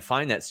was trying to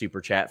find that super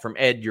chat from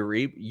Ed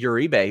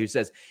Uribe, who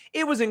says,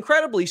 it was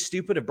incredibly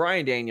stupid of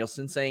Bryan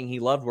Danielson saying he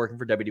loved working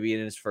for WWE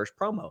in his first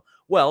promo.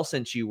 Well,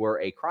 since you were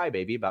a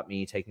crybaby about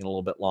me taking a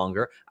little bit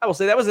longer, I will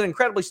say that was an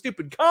incredibly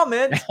stupid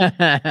comment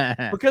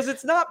because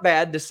it's not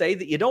bad to say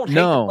that you don't hate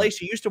the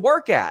place you used to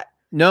work at.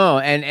 No,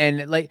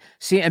 and like,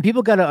 see, and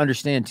people got to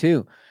understand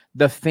too,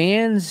 the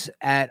fans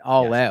at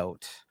All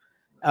Out,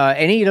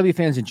 and AEW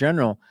fans in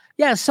general,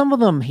 yeah, some of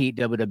them hate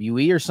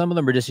WWE or some of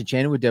them are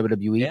disenchanted with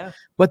WWE,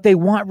 but they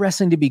want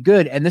wrestling to be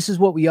good. And this is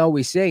what we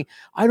always say.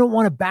 I don't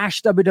want to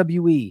bash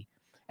WWE.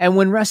 And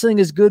when wrestling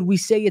is good, we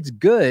say it's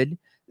good.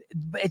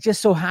 But it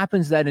just so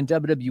happens that in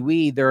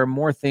WWE, there are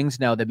more things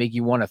now that make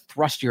you want to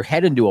thrust your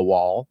head into a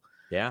wall.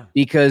 Yeah.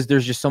 Because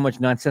there's just so much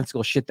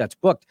nonsensical shit that's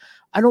booked.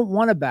 I don't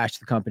want to bash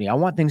the company. I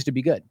want things to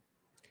be good.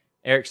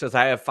 Eric says,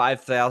 I have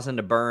 5,000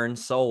 to burn.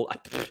 Sold.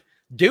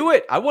 Do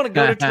it. I want to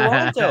go to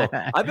Toronto.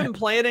 I've been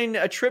planning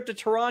a trip to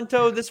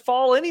Toronto this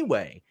fall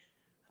anyway.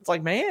 It's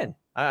like, man,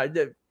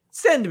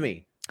 send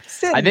me.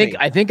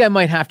 I think I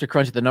might have to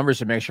crunch the numbers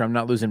to make sure I'm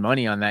not losing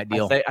money on that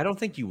deal. I don't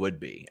think you would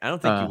be. I don't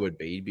think you would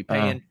be. You'd be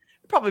paying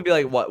probably be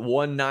like what,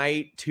 1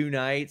 night, 2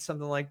 nights,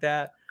 something like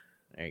that.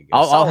 There you go.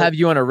 I'll have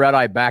you on a red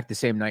eye back the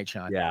same night,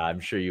 Sean. Yeah, I'm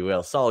sure you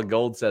will. Solid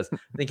Gold says,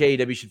 I think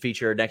AEW should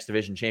feature a Next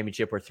Division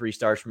Championship where 3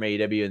 stars from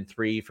AEW and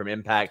 3 from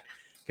Impact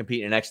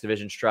compete in an X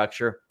Division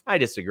structure. I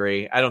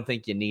disagree. I don't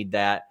think you need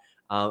that.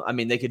 I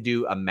mean, they could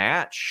do a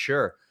match,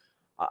 sure.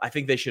 I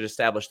think they should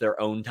establish their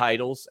own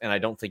titles, and I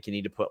don't think you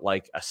need to put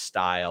like a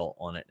style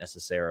on it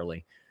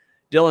necessarily.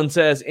 Dylan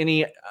says,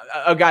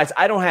 guys,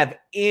 I don't have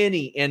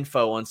any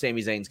info on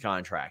Sami Zayn's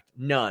contract.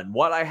 None.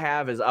 What I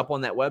have is up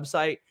on that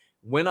website.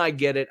 When I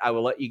get it, I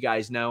will let you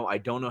guys know. I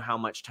don't know how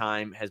much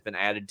time has been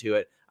added to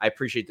it. I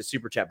appreciate the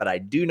super chat, but I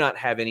do not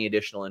have any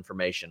additional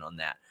information on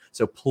that.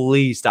 So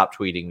please stop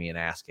tweeting me and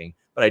asking.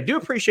 But I do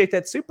appreciate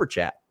that super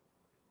chat.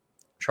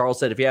 Charles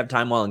said, if you have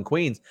time while in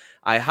Queens,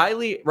 I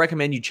highly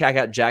recommend you check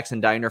out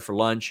Jackson Diner for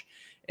lunch.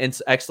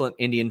 It's excellent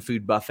Indian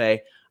food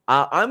buffet.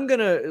 I'm going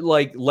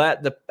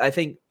to I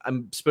think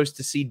I'm supposed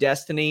to see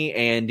Destiny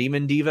and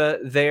Demon Diva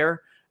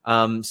there.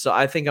 So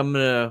I think I'm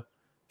going to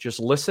just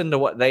listen to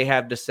what they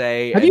have to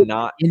say. Have you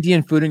not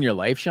Indian food in your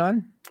life,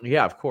 Sean?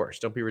 Yeah, of course.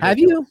 Don't be ridiculous. Have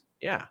you?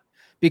 Yeah.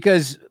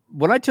 Because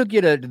when I took you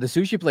to the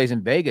sushi place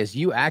in Vegas,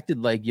 you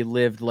acted like you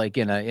lived like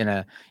in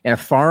a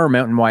farm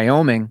out in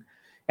Wyoming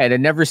and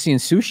had never seen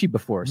sushi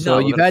before. So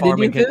you've had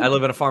Indian food? I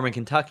live in a farm in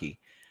Kentucky.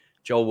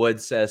 Joel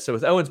Woods says, so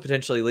with Owens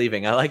potentially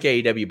leaving, I like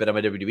AEW, but I'm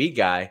a WWE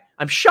guy.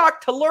 I'm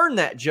shocked to learn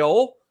that,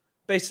 Joel,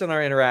 based on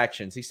our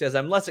interactions. He says,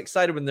 I'm less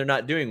excited when they're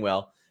not doing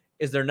well.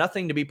 Is there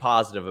nothing to be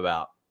positive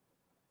about?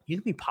 You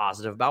can be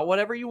positive about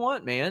whatever you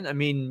want, man. I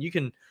mean, you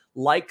can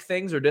like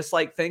things or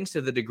dislike things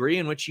to the degree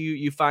in which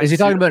you find. Is he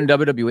talking about in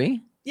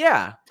WWE?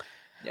 Yeah.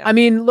 I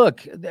mean,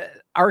 look,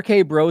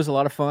 RK Bro is a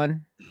lot of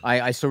fun.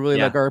 I still really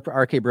like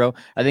RK Bro.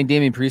 I think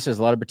Damian Priest has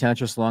a lot of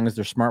potential as long as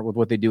they're smart with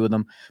what they do with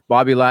him.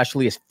 Bobby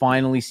Lashley is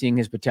finally seeing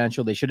his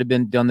potential. They should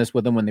have done this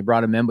with him when they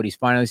brought him in, but he's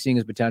finally seeing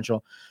his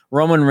potential.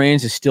 Roman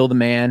Reigns is still the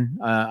man.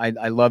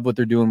 I love what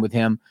they're doing with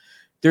him.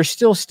 There's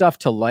still stuff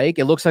to like.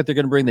 It looks like they're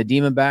going to bring the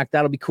Demon back.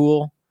 That'll be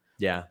cool.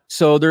 Yeah.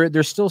 So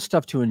there's still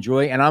stuff to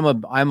enjoy. And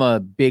I'm a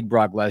big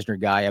Brock Lesnar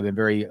guy. I've been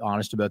very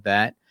honest about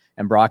that.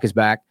 And Brock is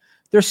back.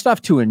 There's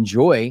stuff to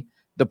enjoy.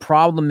 The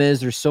problem is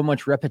there's so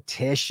much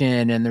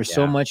repetition and there's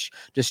so much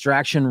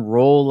distraction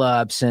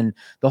roll-ups and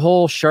the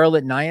whole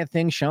Charlotte Nia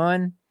thing,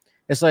 Sean.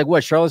 It's like,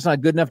 what? Charlotte's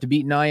not good enough to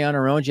beat Nia on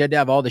her own. She had to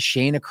have all the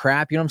Shayna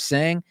crap. You know what I'm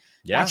saying?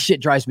 Yeah. That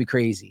shit drives me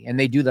crazy. And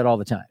they do that all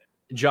the time.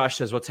 Josh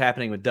says, what's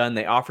happening with Dunn?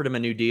 They offered him a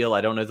new deal. I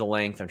don't know the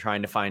length. I'm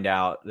trying to find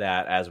out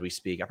that as we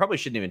speak. I probably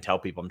shouldn't even tell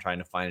people I'm trying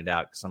to find it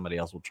out because somebody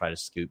else will try to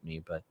scoop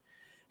me. But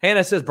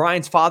Hannah says,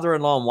 Brian's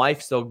father-in-law and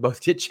wife still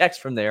both get checks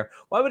from there.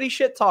 Why would he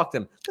shit talk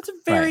them? That's a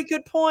very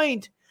good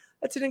point.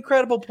 That's an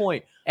incredible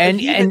point. And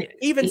he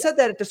even said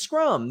that at the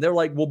scrum. They're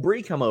like, will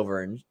Brie come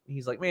over? And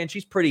he's like, man,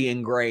 she's pretty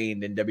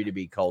ingrained in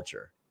WWE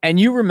culture. And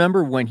you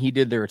remember when he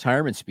did the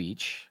retirement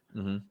speech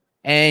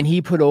and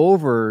he put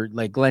over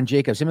like Glenn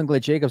Jacobs. Him and Glenn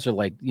Jacobs are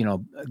like,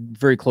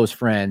 very close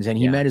friends. And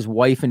he met his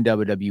wife in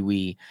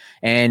WWE.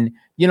 And,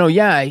 he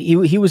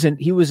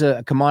was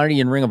a commodity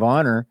in Ring of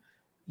Honor.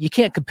 You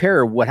can't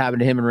compare what happened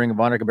to him in Ring of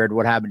Honor compared to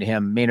what happened to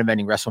him main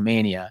eventing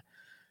WrestleMania.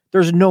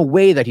 There's no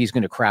way that he's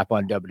going to crap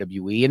on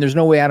WWE, and there's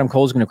no way Adam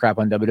Cole's going to crap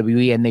on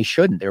WWE, and they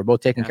shouldn't. They were both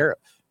taken care of.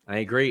 I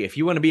agree. If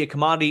you want to be a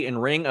commodity in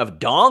Ring of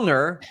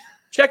Donger,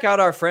 check out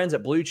our friends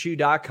at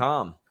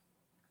BlueChew.com.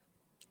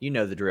 You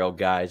know the drill,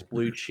 guys.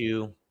 Blue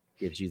Chew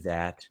gives you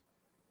that.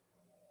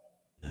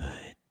 Good.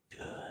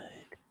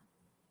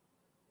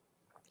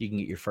 You can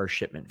get your first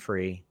shipment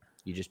free.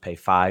 You just pay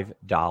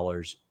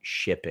 $5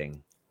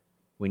 shipping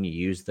when you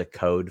use the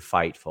code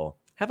FIGHTFUL.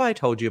 Have I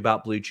told you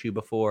about Blue Chew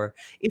before?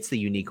 It's the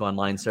unique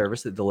online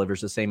service that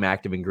delivers the same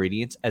active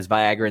ingredients as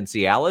Viagra and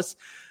Cialis,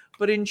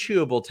 but in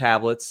chewable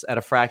tablets at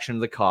a fraction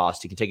of the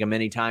cost. You can take them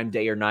anytime,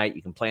 day or night.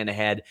 You can plan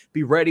ahead,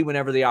 be ready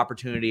whenever the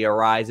opportunity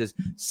arises.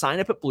 Sign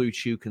up at Blue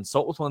Chew,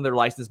 consult with one of their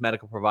licensed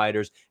medical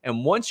providers,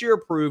 and once you're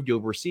approved,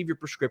 you'll receive your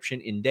prescription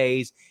in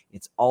days.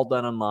 It's all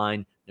done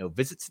online. No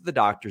visits to the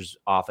doctor's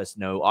office,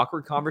 no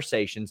awkward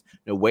conversations,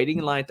 no waiting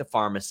in line at the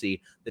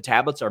pharmacy. The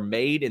tablets are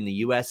made in the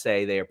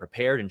USA. They are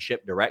prepared and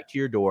shipped direct to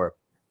your door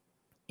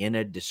in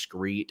a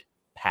discreet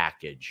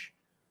package.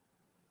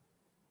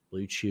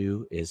 Blue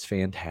Chew is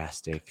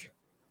fantastic.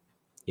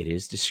 It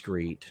is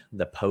discreet.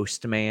 The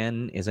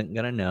postman isn't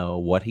going to know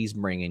what he's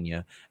bringing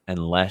you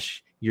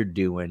unless you're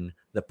doing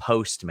the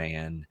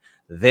postman.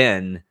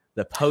 Then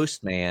the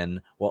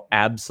postman will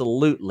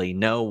absolutely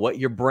know what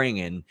you're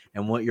bringing.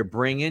 And what you're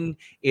bringing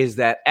is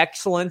that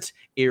excellent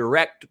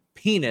erect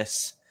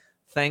penis,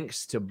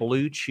 thanks to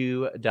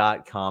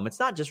BlueChew.com. It's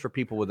not just for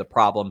people with a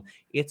problem.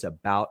 It's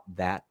about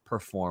that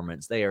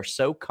performance. They are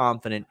so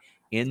confident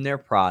in their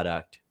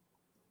product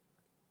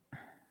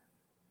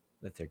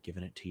that they're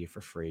giving it to you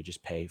for free.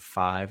 Just pay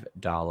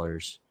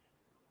 $5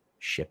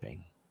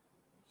 shipping.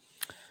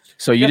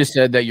 So you just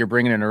said that you're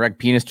bringing an erect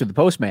penis to the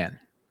postman.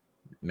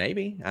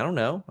 Maybe. I don't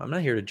know. I'm not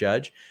here to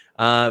judge.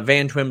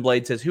 Van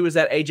Twinblade says, who is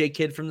that AJ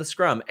kid from the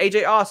Scrum?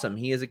 AJ Awesome.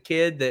 He is a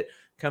kid that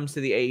comes to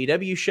the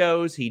AEW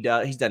shows. He's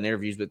done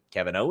interviews with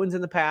Kevin Owens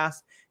in the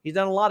past. He's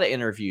done a lot of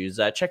interviews.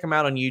 Check him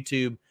out on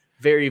YouTube.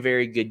 Very,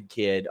 very good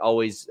kid.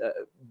 Always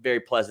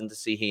very pleasant to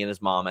see he and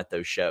his mom at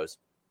those shows.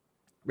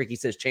 Ricky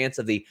says, chance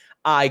of the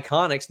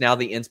Iconics, now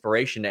the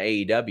inspiration to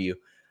AEW.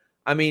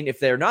 I mean, if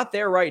they're not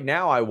there right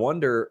now, I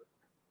wonder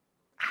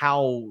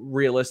how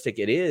realistic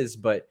it is,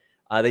 but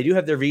they do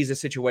have their visa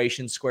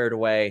situation squared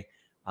away.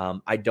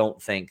 I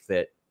don't think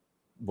that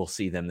we'll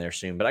see them there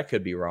soon, but I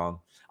could be wrong.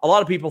 A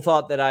lot of people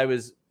thought that I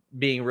was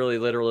being really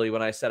literally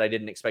when I said I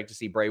didn't expect to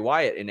see Bray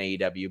Wyatt in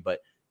AEW,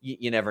 but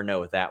you never know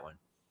with that one.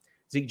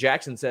 Zeke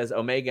Jackson says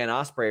Omega and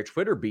Ospreay are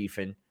Twitter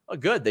beefing. Oh,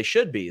 good. They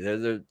should be.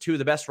 They're two of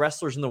the best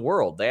wrestlers in the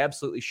world. They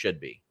absolutely should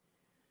be.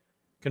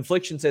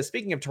 Confliction says,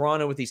 speaking of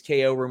Toronto, with these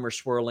KO rumors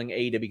swirling,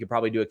 AEW could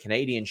probably do a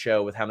Canadian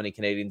show with how many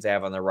Canadians they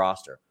have on their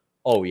roster.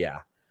 Oh, yeah.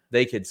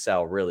 They could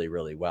sell really,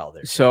 really well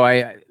there. So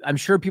I'm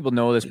sure people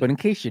know this, but in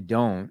case you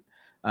don't,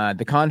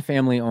 the Khan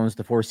family owns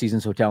the Four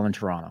Seasons Hotel in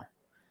Toronto.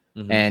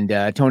 Mm-hmm.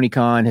 And Tony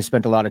Khan has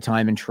spent a lot of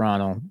time in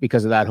Toronto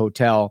because of that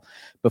hotel.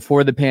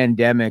 Before the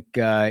pandemic,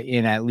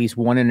 in at least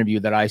one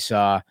interview that I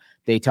saw,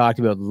 they talked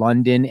about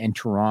London and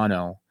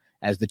Toronto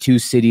as the two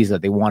cities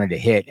that they wanted to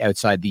hit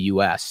outside the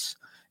U.S.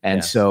 And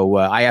yes. So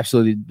I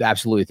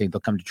absolutely think they'll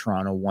come to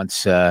Toronto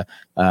once the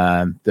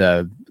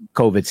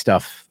COVID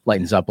stuff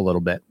lightens up a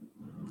little bit.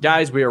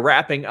 Guys, we are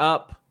wrapping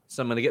up.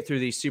 So I'm going to get through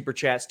these super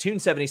chats.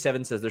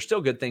 Tune77 says there's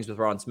still good things with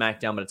Raw and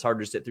SmackDown, but it's hard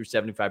to sit through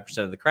 75%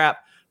 of the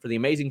crap for the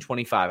amazing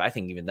 25. I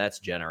think even that's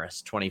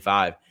generous.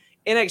 25.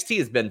 NXT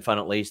has been fun,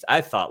 at least.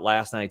 I thought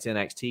last night's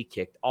NXT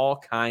kicked all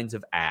kinds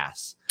of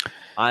ass.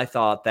 I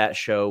thought that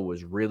show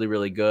was really,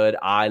 really good.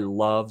 I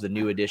love the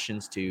new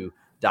additions to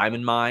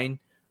Diamond Mine.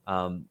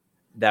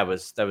 That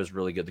was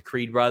really good. The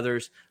Creed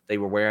brothers, they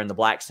were wearing the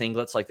black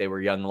singlets like they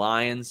were young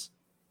lions.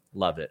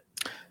 Loved it.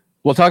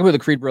 We'll talk about the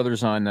Creed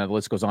brothers on the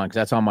list goes on because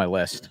that's on my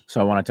list. So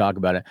I want to talk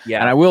about it. Yeah.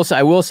 And I will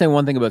say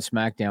one thing about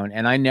SmackDown,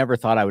 and I never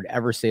thought I would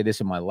ever say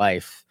this in my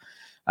life.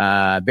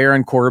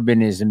 Baron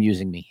Corbin is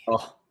amusing me.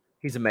 Oh,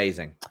 he's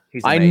amazing.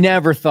 I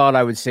never thought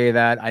I would say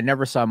that. I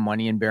never saw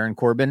money in Baron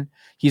Corbin.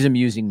 He's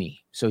amusing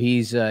me. So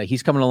he's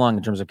coming along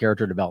in terms of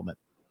character development.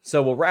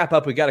 So we'll wrap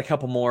up. We got a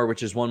couple more,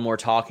 which is one more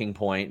talking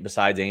point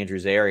besides Andrew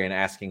Zarian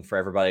asking for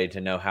everybody to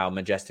know how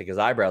majestic his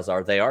eyebrows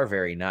are. They are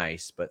very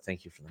nice, but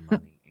thank you for the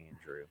money,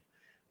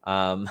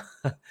 Andrew.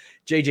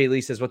 JJ Lee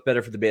says, what's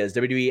better for the biz?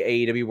 WWE,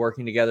 AEW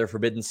working together,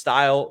 Forbidden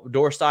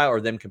Door style, or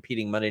them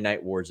competing Monday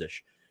Night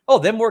Wars-ish? Oh,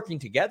 them working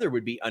together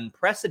would be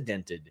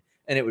unprecedented,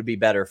 and it would be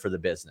better for the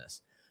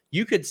business.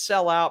 You could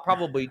sell out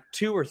probably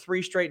 2 or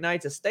 3 straight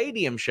nights of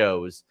stadium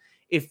shows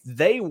if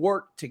they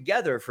work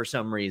together for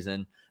some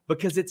reason,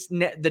 because it's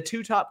the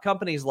two top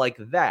companies like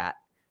that.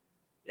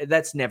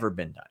 That's never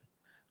been done.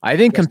 I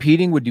think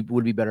competing would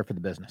be better for the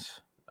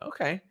business.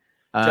 Okay.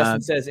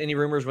 Justin says, any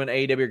rumors when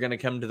AEW are going to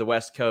come to the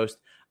West Coast?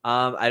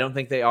 I don't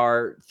think they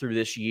are through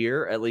this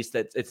year. At least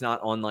that it's not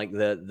on like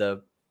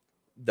the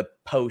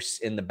posts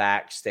in the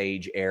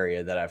backstage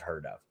area that I've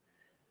heard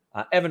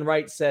of. Evan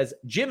Wright says,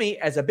 Jimmy,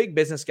 as a big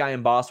business guy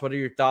and boss, what are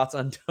your thoughts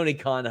on Tony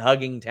Khan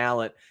hugging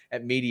talent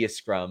at media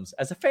scrums?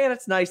 As a fan,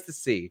 it's nice to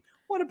see.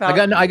 What about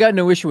I got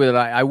no issue with it.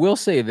 I will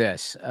say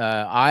this.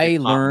 I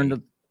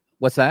learned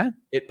what's that?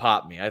 It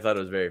popped me. I thought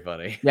it was very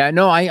funny. Yeah,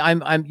 no,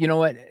 I'm you know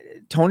what?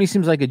 Tony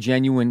seems like a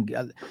genuine.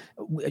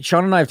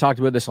 Sean and I have talked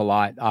about this a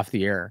lot off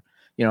the air.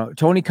 You know,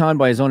 Tony Khan,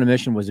 by his own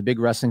admission, was a big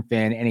wrestling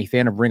fan and a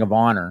fan of Ring of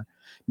Honor,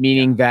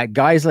 meaning that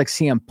guys like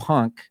CM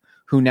Punk,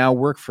 who now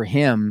work for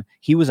him,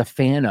 he was a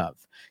fan of.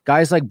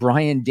 Guys like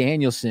Bryan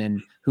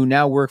Danielson, who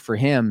now work for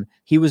him,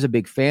 he was a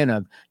big fan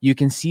of. You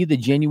can see the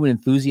genuine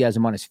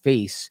enthusiasm on his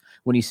face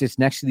when he sits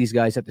next to these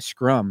guys at the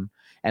scrum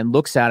and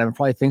looks at him and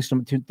probably thinks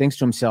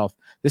to himself,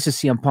 this is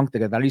CM Punk, the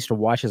guy that I used to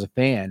watch as a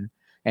fan.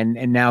 And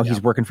now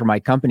he's working for my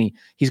company.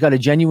 He's got a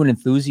genuine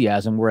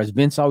enthusiasm, whereas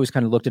Vince always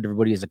kind of looked at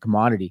everybody as a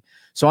commodity.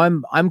 So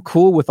I'm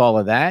cool with all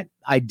of that.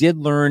 I did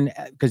learn,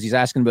 because he's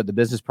asking about the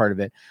business part of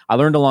it. I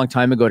learned a long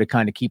time ago to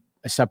kind of keep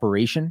a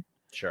separation.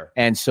 Sure.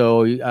 And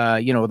so, with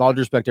all due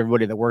respect to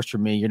everybody that works for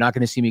me, you're not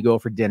going to see me go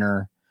for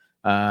dinner,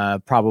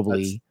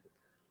 probably.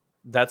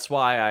 That's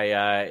why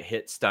I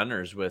hit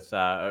stunners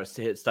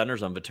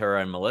on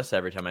Ventura and Melissa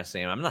every time I see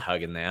them. I'm not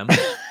hugging them.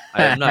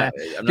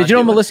 Did you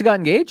know Melissa got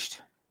engaged?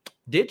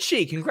 Did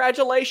she?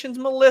 Congratulations,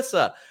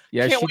 Melissa.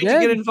 Yeah, Can't wait to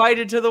get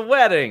invited to the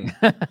wedding.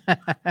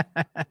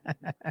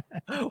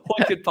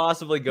 What could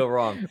possibly go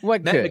wrong?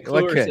 Matt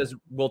McClure says,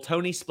 will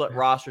Tony split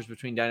rosters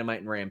between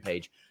Dynamite and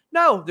Rampage?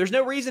 No, there's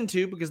no reason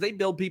to, because they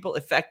build people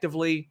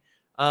effectively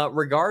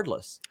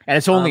regardless. And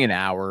it's only an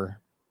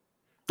hour.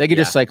 They could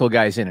just cycle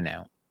guys in and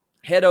out.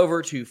 Head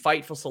over to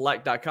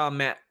FightfulSelect.com.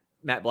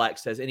 Matt Black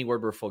says, any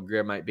word where Full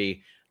Gear might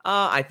be?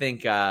 I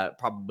think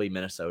probably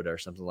Minnesota or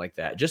something like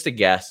that. Just a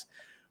guess.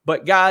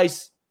 But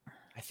guys,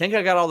 I think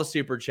I got all the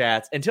super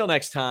chats. Until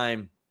next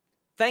time,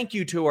 thank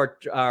you to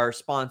our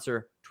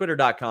sponsor,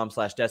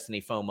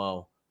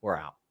 twitter.com/DestinyFOMO. We're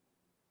out.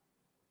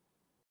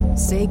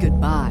 Say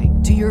goodbye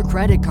to your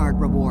credit card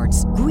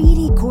rewards.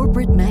 Greedy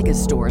corporate mega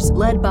stores,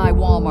 led by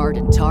Walmart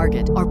and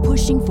Target, are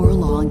pushing for a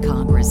law in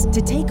Congress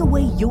to take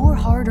away your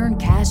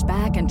hard-earned cash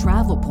back and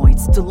travel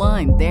points to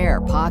line their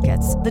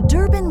pockets. The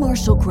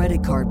Durbin-Marshall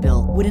credit card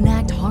bill would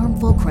enact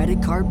harmful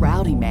credit card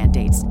routing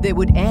mandates that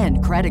would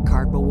end credit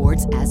card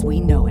rewards as we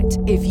know it.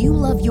 If you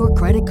love your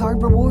credit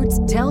card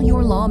rewards, tell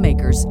your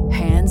lawmakers,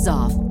 hands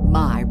off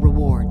my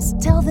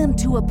rewards. Tell them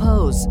to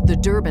oppose the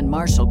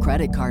Durbin-Marshall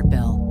credit card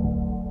bill.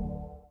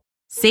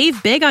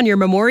 Save big on your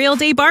Memorial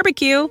Day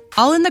barbecue,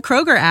 all in the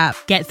Kroger app.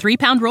 Get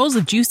 3-pound rolls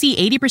of juicy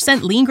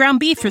 80% lean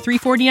ground beef for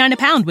 $3.49 a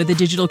pound with a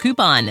digital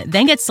coupon.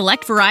 Then get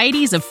select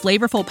varieties of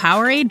flavorful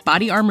Powerade,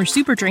 Body Armor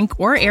Super Drink,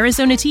 or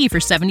Arizona tea for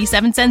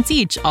 77 cents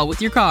each, all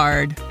with your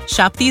card.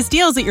 Shop these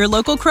deals at your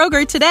local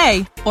Kroger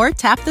today, or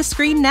tap the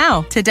screen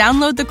now to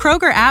download the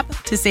Kroger app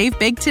to save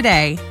big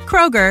today.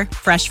 Kroger,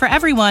 fresh for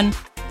everyone.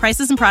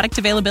 Prices and product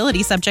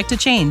availability subject to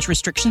change.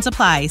 Restrictions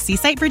apply. See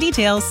site for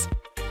details.